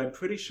this, but I'm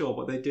pretty sure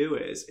what they do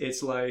is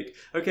it's like,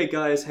 okay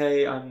guys,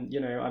 hey, I'm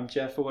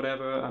Jeff or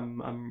whatever.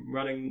 I'm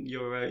running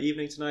your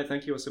evening tonight.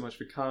 Thank you all so much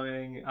for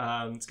coming.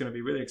 It's going to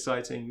be really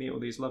exciting. Meet all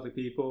these lovely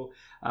people.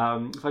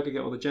 If I could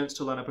get all the gents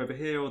to line up over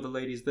here, all the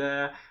ladies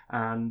there,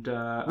 and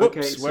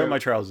where are my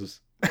trousers?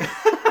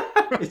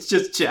 It's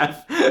just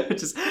Jeff.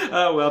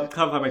 Oh well,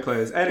 can't find my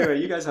clothes. Anyway,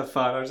 you guys have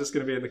fun. I'm just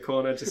going to be in the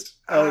corner, just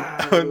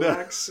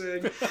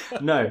relaxing.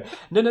 No.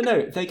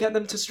 They get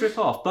them to strip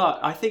off,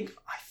 but I think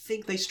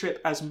they strip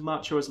as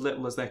much or as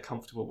little as they're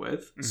comfortable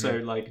with. Mm-hmm. So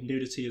like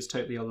nudity is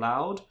totally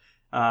allowed.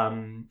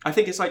 I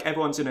think it's like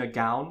everyone's in a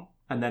gown,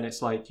 and then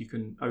it's like you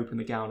can open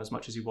the gown as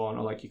much as you want,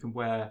 or like you can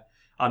wear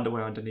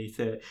underwear underneath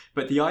it.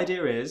 But the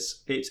idea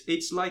is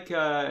it's like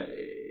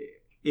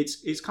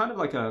It's kind of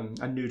like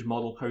a nude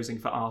model posing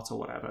for art or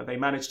whatever. They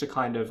managed to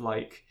kind of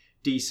like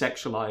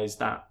desexualize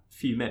that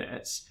few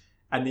minutes.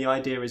 And the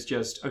idea is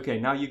just, okay,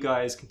 now you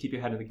guys can keep your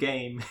head in the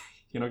game.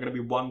 You're not going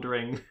to be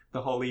wandering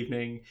the whole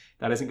evening.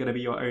 That isn't going to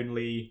be your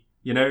only,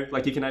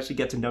 like you can actually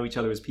get to know each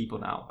other as people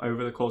now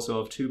over the course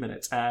of 2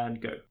 minutes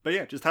and go. But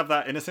yeah, just have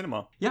that in a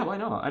cinema. Yeah, why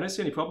not? I don't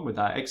see any problem with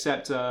that,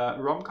 except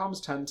rom-coms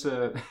tend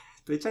to...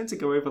 They tend to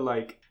go over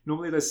like,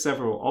 normally there's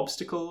several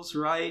obstacles,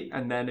 right?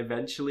 And then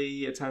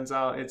eventually it turns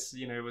out it's,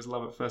 it was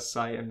love at first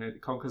sight and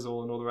it conquers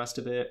all and all the rest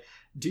of it.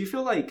 Do you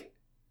feel like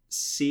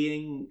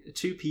seeing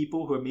two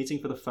people who are meeting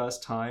for the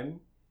first time,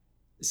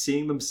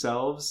 seeing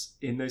themselves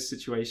in those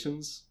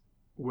situations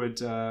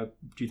do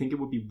you think it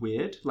would be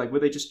weird? Like,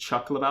 would they just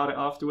chuckle about it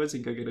afterwards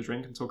and go get a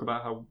drink and talk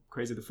about how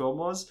crazy the film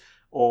was?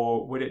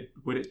 Or would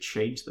it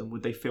change them?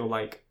 Would they feel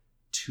like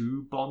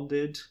too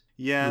bonded?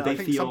 Yeah, I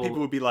think some people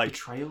would be like,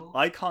 betrayal?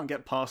 I can't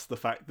get past the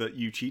fact that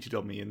you cheated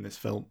on me in this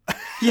film.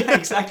 Yeah,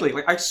 exactly.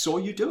 Like, I saw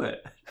you do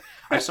it.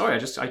 I'm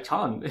sorry, I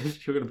can't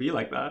if you're going to be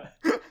like that.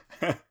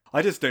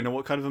 I just don't know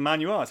what kind of a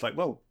man you are. It's like,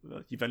 well,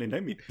 you've only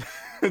known me.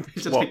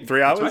 What, like,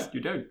 3 hours? Right,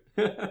 you don't.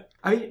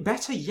 I mean,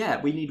 better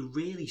yet, we need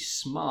really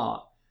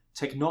smart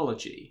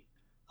technology.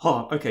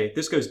 Oh, okay,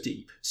 this goes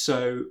deep.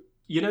 So,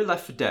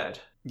 Left 4 Dead?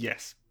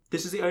 Yes.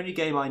 This is the only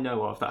game I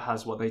know of that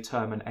has what they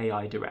term an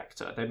AI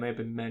director. There may have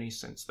been many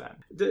since then.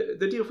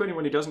 The deal for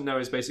anyone who doesn't know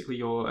is basically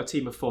you're a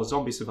team of 4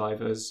 zombie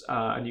survivors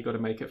and you've got to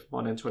make it from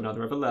one end to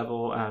another of a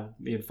level and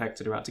the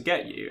infected are out to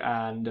get you.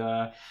 And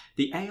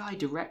the AI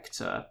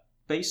director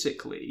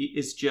basically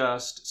is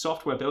just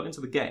software built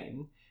into the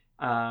game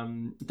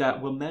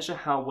that will measure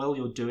how well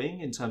you're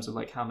doing in terms of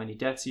like how many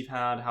deaths you've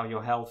had, how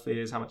your health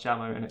is, how much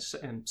ammo,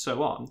 and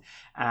so on.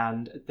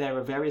 And there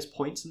are various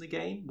points in the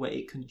game where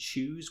it can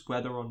choose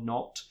whether or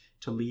not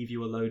to leave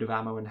you a load of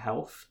ammo and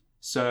health.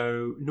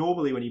 So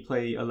normally when you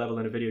play a level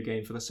in a video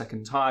game for the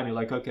second time, you're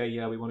like, okay,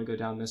 yeah, we want to go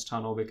down this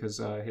tunnel because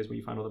here's where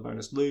you find all the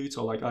bonus loot,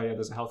 or like, oh yeah,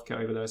 there's a health kit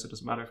over there, so it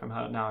doesn't matter if I'm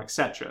hurt now,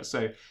 etc.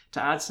 So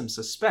to add some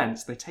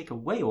suspense, they take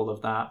away all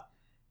of that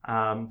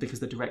because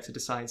the director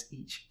decides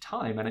each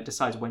time, and it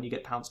decides when you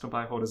get pounced on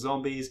by a horde of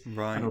zombies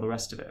and all the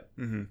rest of it.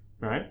 Mm-hmm.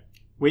 Right?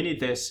 We need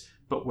this,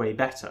 but way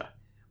better.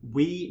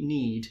 We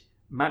need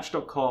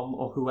Match.com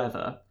or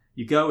whoever.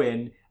 You go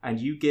in and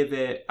you give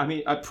it, I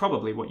mean,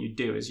 probably what you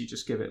do is you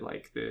just give it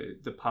like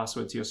the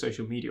password to your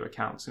social media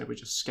accounts, and it would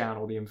just scan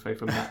all the info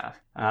from there.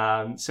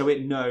 So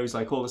it knows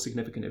like all the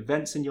significant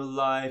events in your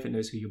life. It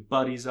knows who your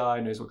buddies are.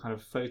 It knows what kind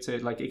of photo.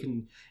 Like it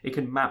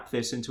can map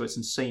this into its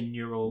insane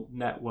neural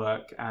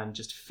network and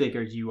just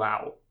figure you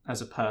out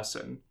as a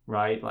person,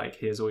 right? Like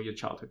here's all your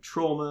childhood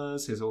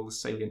traumas. Here's all the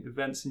salient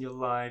events in your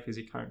life. Here's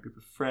your current group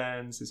of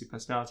friends. Here's your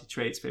personality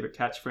traits, favorite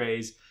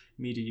catchphrase,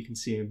 media you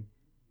consume.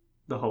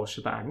 The whole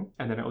shebang,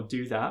 and then it'll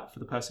do that for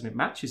the person it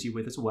matches you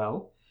with as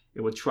well.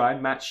 It will try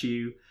and match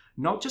you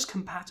not just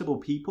compatible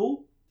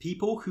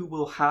people who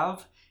will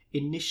have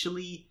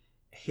initially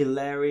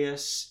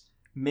hilarious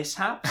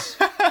mishaps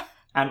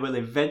and will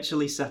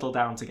eventually settle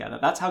down together.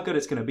 That's how good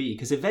it's going to be,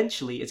 because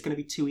eventually it's going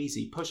to be too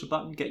easy. Push a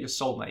button, get your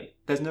soulmate.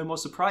 There's no more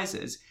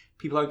surprises.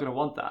 People aren't going to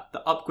want that.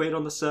 The upgrade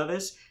on the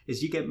service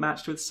is you get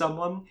matched with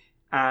someone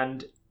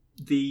and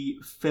the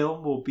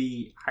film will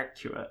be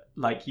accurate.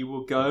 Like you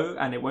will go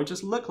and it won't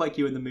just look like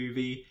you in the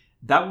movie.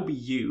 That will be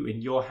you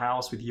in your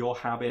house with your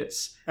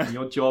habits and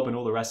your job and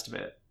all the rest of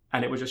it.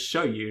 And it will just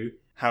show you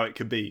how it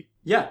could be.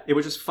 Yeah, it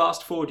will just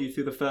fast forward you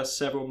through the first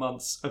several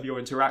months of your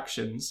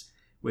interactions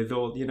with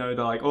all, you know,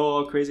 they're like,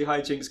 oh, crazy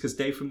hijinks because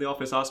Dave from the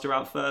office asked her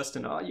out first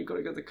and, oh, you've got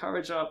to get the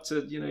courage up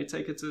to, you know,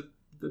 take her to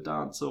the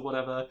dance or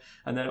whatever.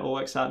 And then it all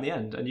works out in the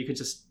end. And you can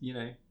just, you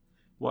know,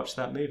 watch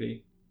that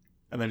movie.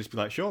 And then just be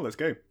like, sure, let's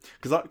go.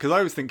 Because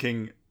I was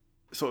thinking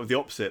sort of the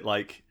opposite,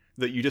 like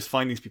that you just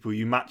find these people,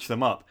 you match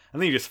them up,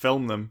 and then you just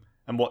film them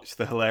and watch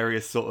the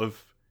hilarious sort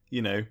of,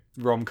 you know,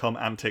 rom-com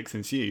antics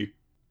ensue.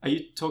 Are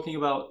you talking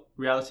about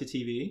reality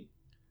TV?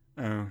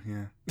 Oh,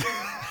 yeah.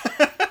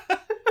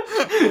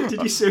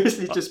 Did you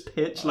seriously just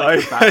pitch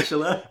like The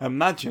Bachelor?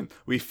 Imagine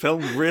we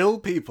film real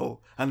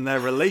people and their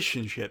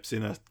relationships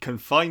in a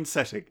confined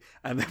setting,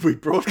 and then we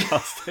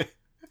broadcast it.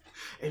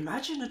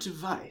 Imagine a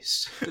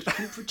device that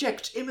can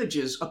project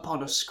images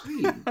upon a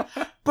screen.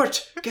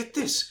 But get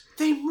this,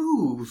 they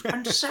move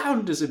and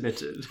sound is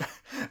emitted.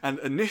 And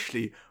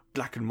initially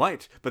black and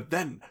white, but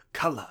then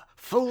colour,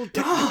 full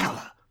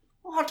technicolor.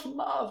 What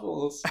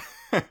marvels.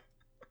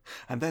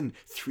 And then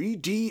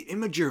 3D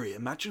imagery,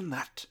 imagine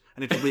that.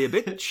 And it'll be a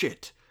bit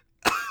shit.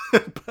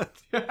 But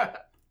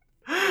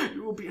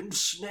you will be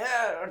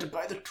ensnared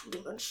by the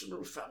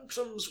two-dimensional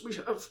phantoms we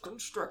have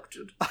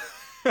constructed.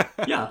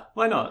 Yeah,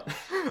 why not?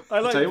 I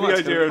like the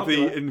idea of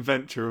the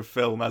inventor of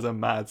film as a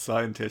mad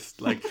scientist.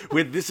 Like,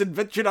 with this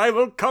invention I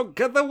will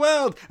conquer the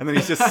world! And then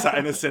he's just sat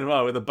in a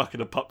cinema with a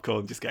bucket of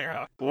popcorn just going,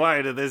 oh,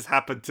 why did this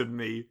happen to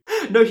me?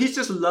 No, he's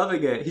just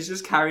loving it. He's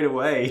just carried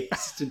away. He's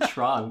just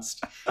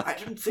entranced. I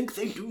didn't think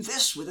they'd do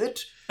this with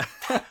it.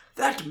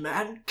 That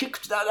man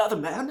kicked that other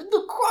man in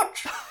the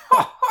crotch.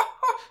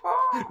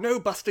 No,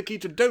 Buster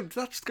Keaton, don't.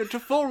 That's going to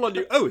fall on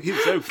you. Oh,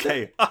 he's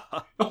okay.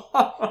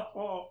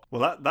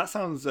 Well, that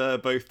sounds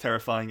both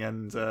terrifying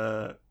and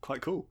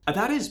quite cool.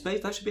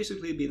 That should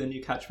basically be the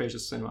new catchphrase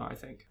of cinema, I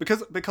think.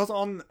 Because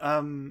on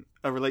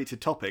a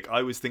related topic,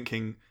 I was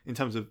thinking in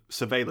terms of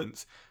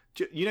surveillance.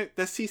 You know,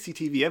 there's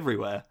CCTV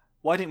everywhere.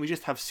 Why didn't we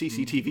just have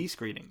CCTV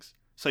screenings?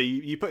 So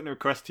you put in a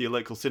request to your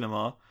local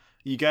cinema.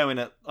 You go in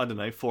at, I don't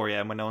know, 4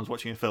 a.m. when no one's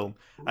watching a film,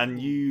 and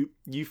you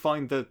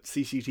find the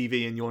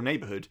CCTV in your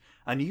neighbourhood,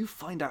 and you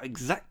find out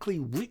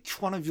exactly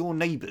which one of your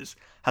neighbours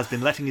has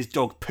been letting his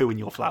dog poo in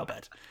your flower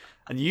bed.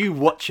 And you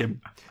watch him,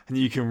 and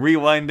you can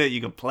rewind it,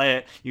 you can play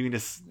it, you can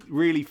just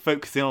really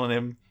focus in on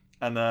him,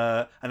 and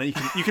then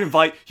you can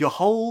invite your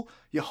whole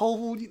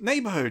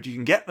neighbourhood. You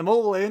can get them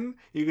all in.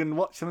 You can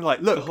watch them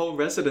like, look, the whole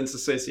residents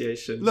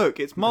association. Look,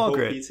 it's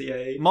Margaret. The whole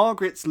PTA.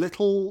 Margaret's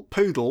little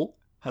poodle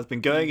has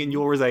been going in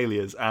your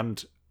azaleas,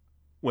 and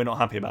we're not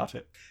happy about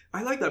it.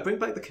 I like that. Bring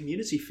back the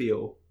community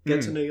feel.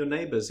 Get to know your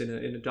neighbours in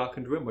a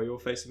darkened room where you're all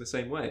facing the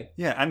same way.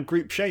 Yeah, and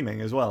group shaming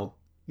as well.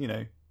 You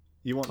know,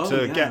 you want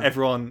to get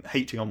everyone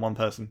hating on one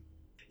person.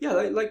 Yeah,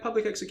 like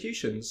public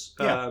executions.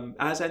 Yeah.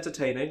 As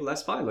entertaining,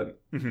 less violent.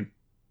 Mm-hmm.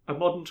 A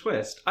modern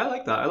twist. I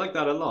like that. I like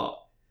that a lot.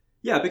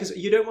 Yeah, because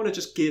you don't want to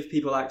just give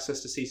people access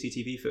to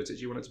CCTV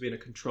footage. You want it to be in a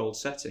controlled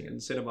setting,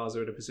 and cinemas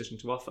are in a position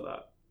to offer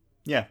that.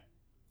 Yeah.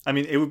 I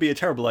mean, it would be a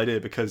terrible idea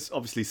because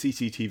obviously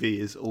CCTV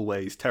is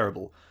always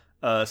terrible.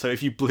 So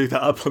if you blew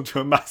that up onto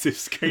a massive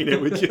screen,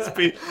 it would just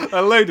be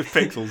a load of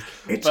pixels.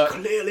 It's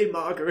clearly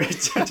Margaret.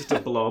 Just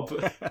a blob.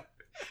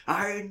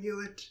 I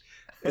knew it.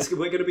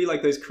 We're going to be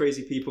like those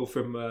crazy people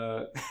from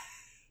The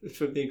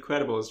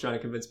Incredibles trying to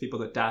convince people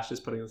that Dash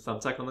is putting a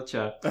thumbtack on the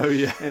chair. Oh,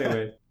 yeah.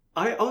 Anyway.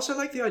 I also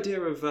like the idea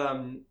of,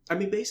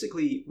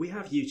 basically, we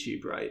have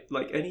YouTube, right?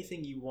 Like,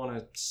 anything you want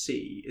to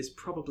see is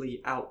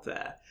probably out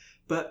there.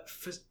 But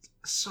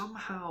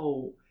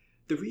somehow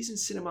the reason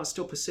cinema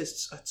still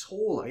persists at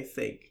all, I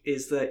think,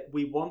 is that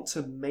we want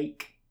to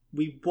make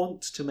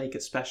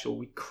it special.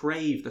 We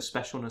crave the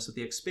specialness of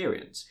the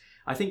experience.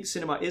 I think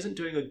cinema isn't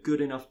doing a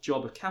good enough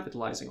job of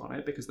capitalizing on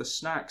it because the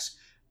snacks,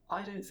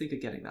 I don't think, are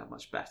getting that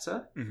much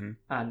better. Mm-hmm.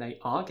 And they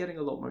are getting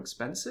a lot more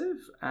expensive.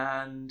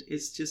 And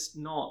it's just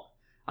not...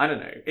 I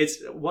don't know. It's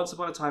once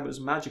upon a time it was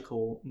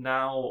magical.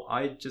 Now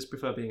I just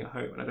prefer being at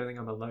home, and I don't think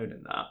I'm alone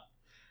in that.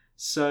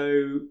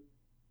 So,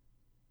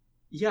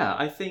 yeah,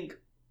 I think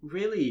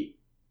really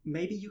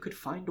maybe you could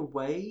find a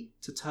way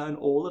to turn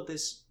all of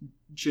this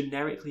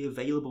generically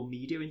available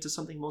media into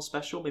something more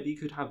special. Maybe you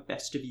could have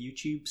best of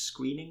YouTube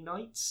screening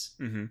nights.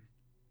 Mm-hmm.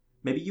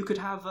 Maybe you could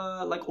have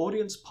like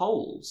audience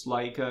polls,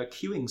 like a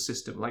queuing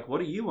system. Like, what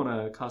do you want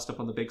to cast up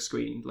on the big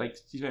screen? Like,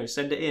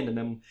 send it in, and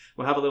then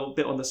we'll have a little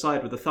bit on the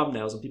side with the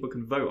thumbnails, and people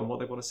can vote on what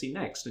they want to see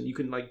next. And you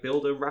can like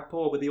build a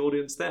rapport with the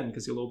audience then,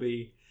 because you'll all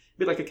be a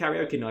bit like a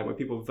karaoke night where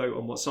people vote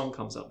on what song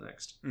comes up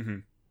next.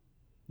 Mm-hmm.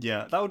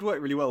 Yeah, that would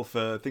work really well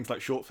for things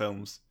like short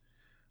films,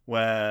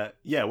 where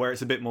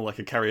it's a bit more like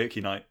a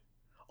karaoke night,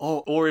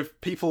 or if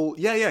people,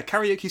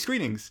 karaoke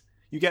screenings.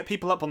 You get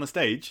people up on the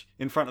stage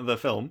in front of the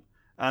film.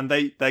 And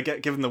they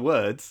get given the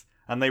words,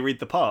 and they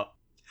read the part.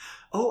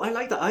 Oh, I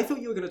like that. I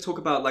thought you were going to talk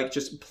about like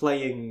just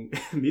playing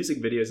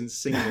music videos and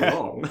singing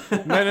along.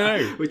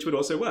 No. Which would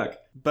also work.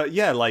 But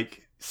yeah,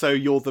 like, so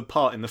you're the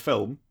part in the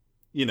film,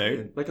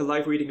 Yeah, like a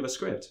live reading of a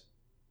script.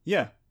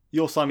 Yeah.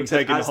 You're Simon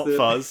Pegg in the Hot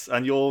Fuzz,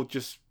 and you're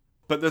just...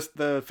 But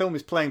the film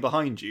is playing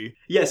behind you.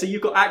 Yeah, so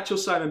you've got actual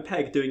Simon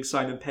Pegg doing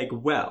Simon Pegg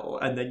well,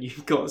 and then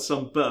you've got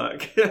some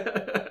Burke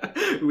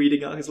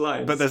reading out his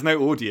lines. But there's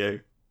no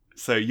audio.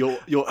 So you're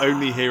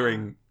only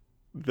hearing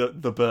the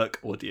Burke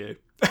audio.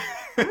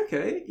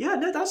 Okay, yeah,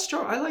 no, that's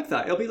true. I like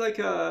that. It'll be like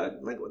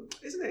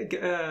isn't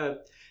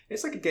it?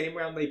 It's like a game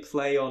round they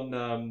play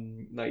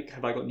on like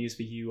Have I Got News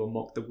for You or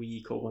Mock the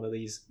Week or one of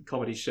these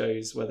comedy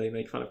shows where they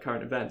make fun of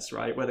current events,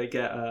 right? Where they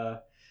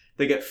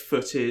get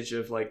footage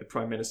of like the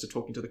Prime Minister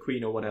talking to the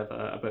Queen or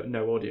whatever, but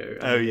no audio.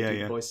 And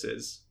yeah.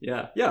 Voices.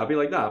 Yeah, it'll be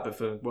like that, but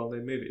for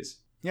well-known movies.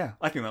 Yeah,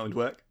 I think that would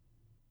work.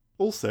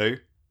 Also,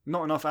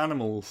 not enough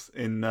animals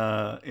in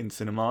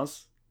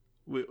cinemas.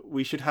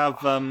 We should have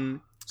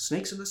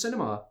snakes in the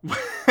cinema.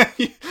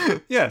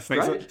 Yeah,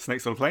 snakes. Right?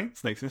 Snakes on a plane.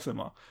 Snakes in the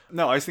cinema.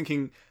 No, I was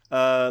thinking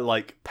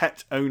like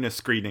pet owner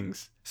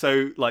screenings.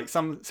 So like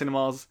some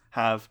cinemas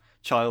have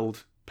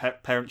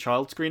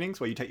parent-child screenings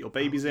where you take your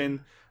babies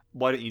in.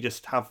 Why don't you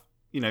just have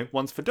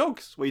ones for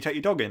dogs where you take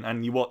your dog in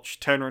and you watch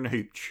Turner and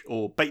Hooch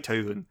or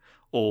Beethoven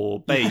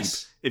or Babe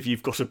if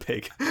you've got a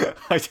pig.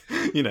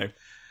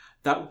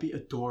 That would be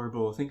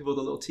adorable. Think of all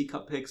the little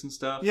teacup pigs and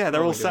stuff. Yeah,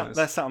 they're all sat.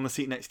 They're sat on the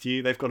seat next to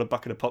you. They've got a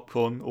bucket of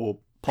popcorn or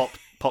pop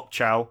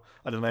chow.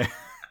 I don't know.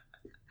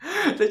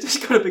 They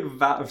just got a big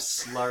vat of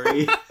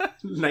slurry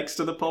next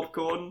to the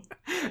popcorn.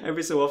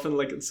 Every so often,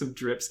 like some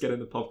drips get in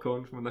the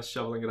popcorn from when they're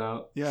shoveling it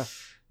out. Yeah.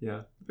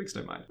 Yeah, the pigs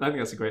don't mind. I think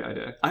that's a great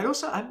idea. I'm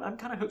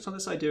kind of hooked on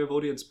this idea of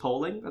audience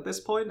polling at this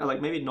point. I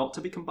like maybe not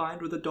to be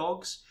combined with the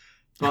dogs,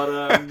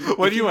 but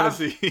what do you want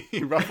to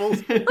see?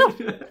 Ruffles?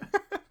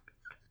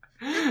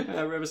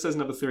 Whoever says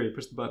number 3,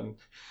 push the button.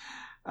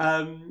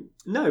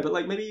 No, but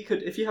like maybe you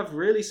could, if you have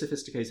really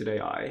sophisticated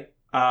AI,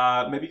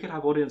 maybe you could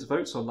have audience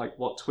votes on like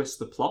what twist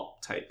the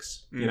plot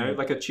takes.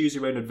 Like a choose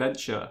your own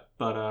adventure,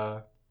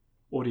 but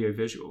audio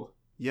visual.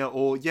 Yeah,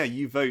 or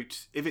you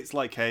vote if it's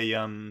like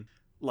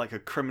a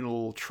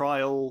criminal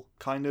trial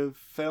kind of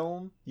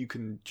film. You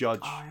can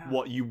judge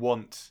what you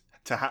want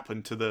to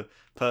happen to the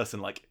person,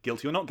 like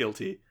guilty or not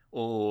guilty,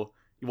 or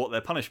what their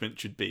punishment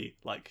should be.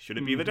 Like, should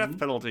it be the death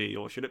penalty,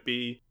 or should it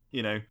be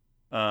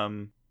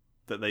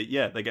that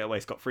they get away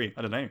scot-free?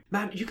 I don't know.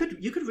 Man, you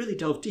could really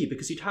delve deep,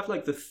 because you'd have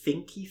like the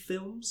thinky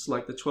films,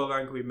 like the 12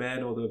 Angry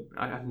Men, or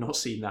I have not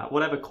seen that,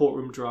 whatever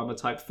courtroom drama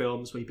type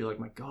films where you'd be like,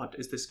 my God,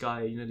 is this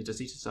guy, does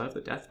he deserve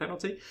the death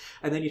penalty?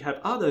 And then you'd have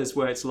others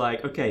where it's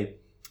like, okay,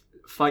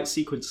 fight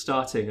sequence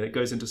starting and it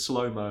goes into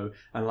slow-mo,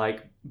 and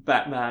like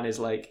Batman is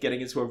like getting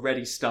into a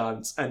ready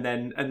stance, and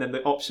then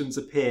the options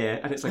appear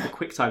and it's like a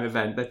quick time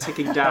event. They're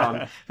ticking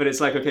down, but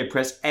it's like, okay,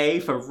 press A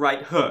for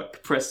right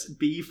hook, press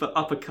B for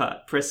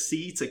uppercut, press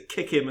C to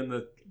kick him in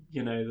the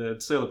the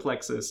solar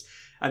plexus,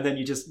 and then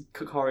you just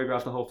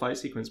choreograph the whole fight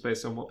sequence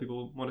based on what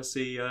people want to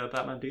see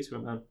Batman do to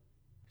him. Man,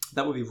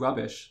 that would be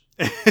rubbish.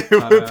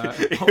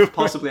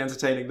 Possibly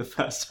entertaining the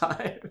first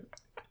time.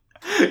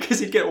 Because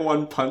you'd get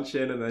one punch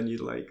in and then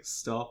you'd like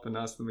stop and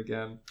ask them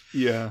again.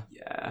 Yeah.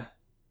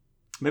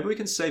 Maybe we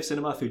can save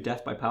cinema through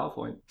death by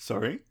PowerPoint.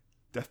 Sorry?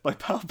 Death by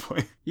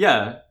PowerPoint?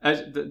 Yeah.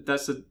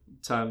 That's a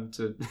term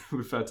to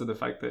refer to the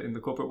fact that in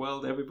the corporate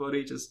world,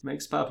 everybody just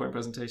makes PowerPoint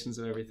presentations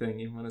of everything,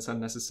 even when it's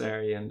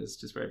unnecessary and it's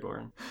just very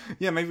boring.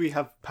 Yeah, maybe we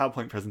have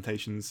PowerPoint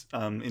presentations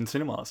in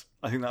cinemas.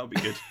 I think that would be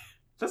good.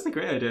 That's a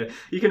great idea.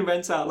 You can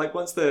rent out, like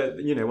once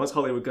once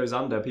Hollywood goes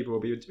under, people will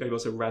be able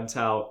to rent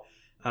out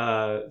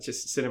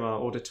just cinema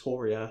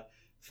auditoria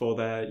for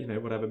their,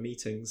 whatever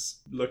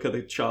meetings. Look at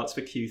the charts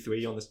for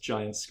Q3 on this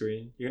giant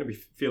screen. You're going to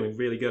be feeling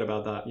really good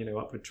about that,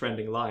 upward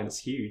trending line. It's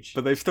huge.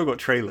 But they've still got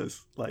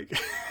trailers, like...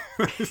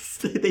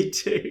 They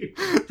do.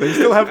 They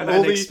still have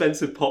all the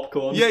expensive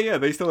popcorn. Yeah.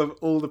 They still have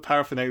all the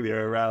paraphernalia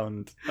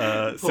around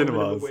cinemas.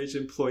 Minimum wage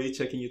employee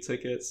checking your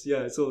tickets.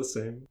 Yeah, it's all the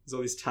same. There's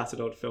all these tattered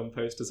odd film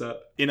posters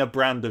up. In a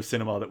brand of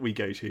cinema that we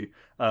go to,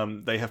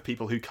 they have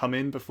people who come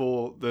in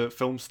before the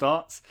film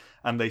starts,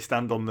 and they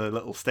stand on the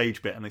little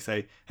stage bit and they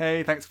say,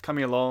 "Hey, thanks for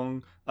coming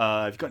along.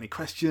 If you've got any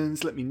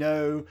questions, let me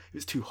know. If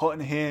it's too hot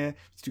in here,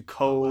 if it's too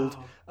cold.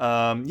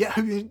 Wow.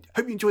 Hope you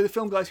enjoy the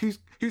film, guys. Who's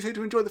here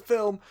to enjoy the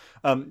film?"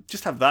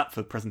 Just have that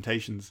for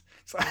presentations.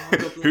 So,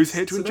 who's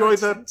here to enjoy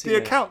the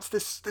accounts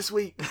this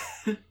week?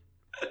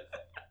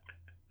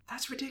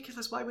 That's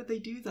ridiculous. Why would they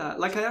do that?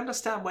 Like, I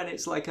understand when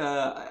it's like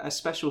a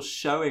special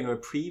showing or a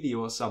preview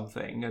or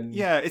something. And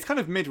yeah, it's kind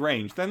of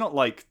mid-range. They're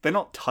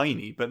not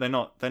tiny, but they're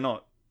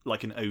not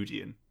like an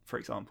Odeon, for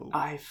example.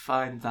 I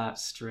find that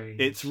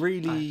strange. It's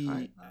really... I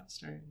find that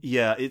strange.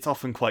 Yeah, it's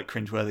often quite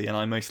cringeworthy, and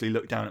I mostly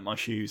look down at my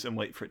shoes and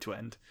wait for it to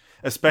end.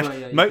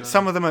 Especially,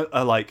 some of them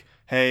are like,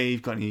 "Hey,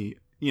 you've got any...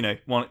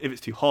 if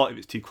it's too hot, if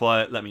it's too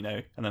quiet, let me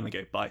know." And then they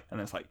go, "Bye." And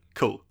then it's like,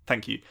 "Cool,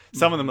 thank you."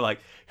 Some of them are like,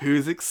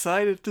 "Who's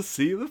excited to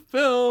see the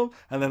film?"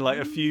 And then like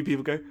a few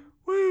people go,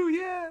 "Woo,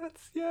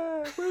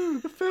 woo,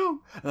 the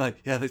film." And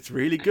like, "Yeah, that's a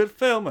really good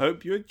film. I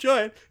hope you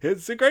enjoy it.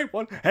 It's a great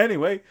one.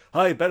 Anyway,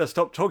 I better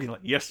stop talking." Like,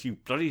 yes, you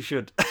bloody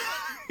should.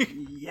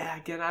 Yeah,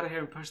 get out of here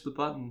and push the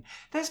button.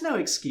 There's no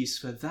excuse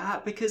for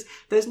that, because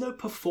there's no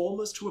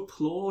performers to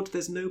applaud.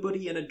 There's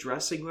nobody in a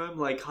dressing room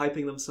like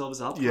hyping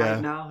themselves up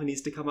right now who needs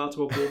to come out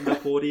to a warmed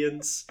up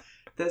audience.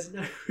 There's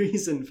no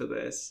reason for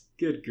this.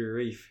 Good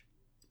grief.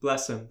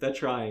 Bless them. They're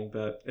trying,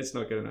 but it's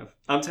not good enough.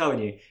 I'm telling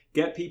you,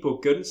 get people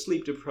good and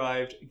sleep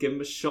deprived, give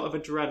them a shot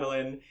of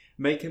adrenaline,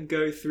 make them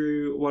go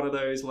through one of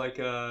those like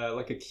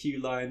a queue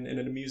line in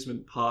an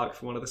amusement park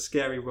for one of the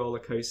scary roller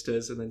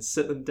coasters, and then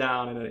sit them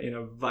down in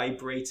a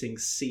vibrating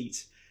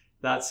seat.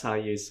 That's how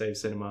you save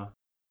cinema.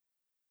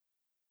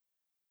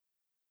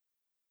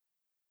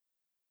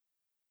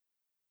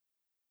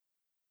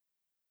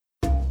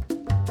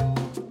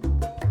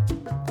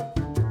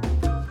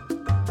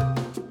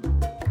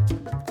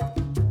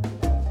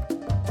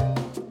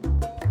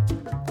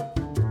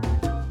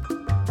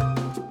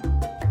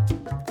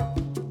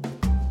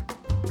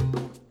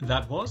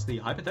 That was the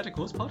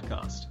Hypotheticals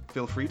podcast.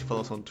 Feel free to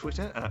follow us on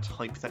Twitter at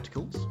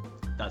Hypotheticals.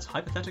 That's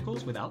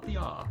Hypotheticals without the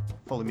R.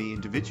 Follow me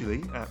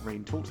individually at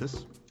Rain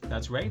Tortoise.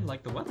 That's Rain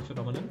like the weather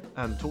phenomenon.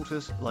 And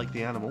Tortoise like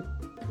the animal.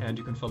 And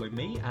you can follow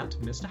me at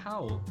Mr.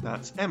 Howell.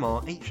 That's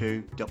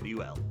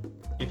MRHOWL.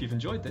 If you've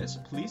enjoyed this,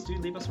 please do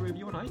leave us a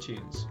review on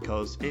iTunes.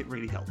 Because it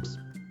really helps.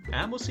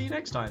 And we'll see you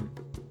next time.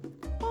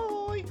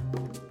 Bye!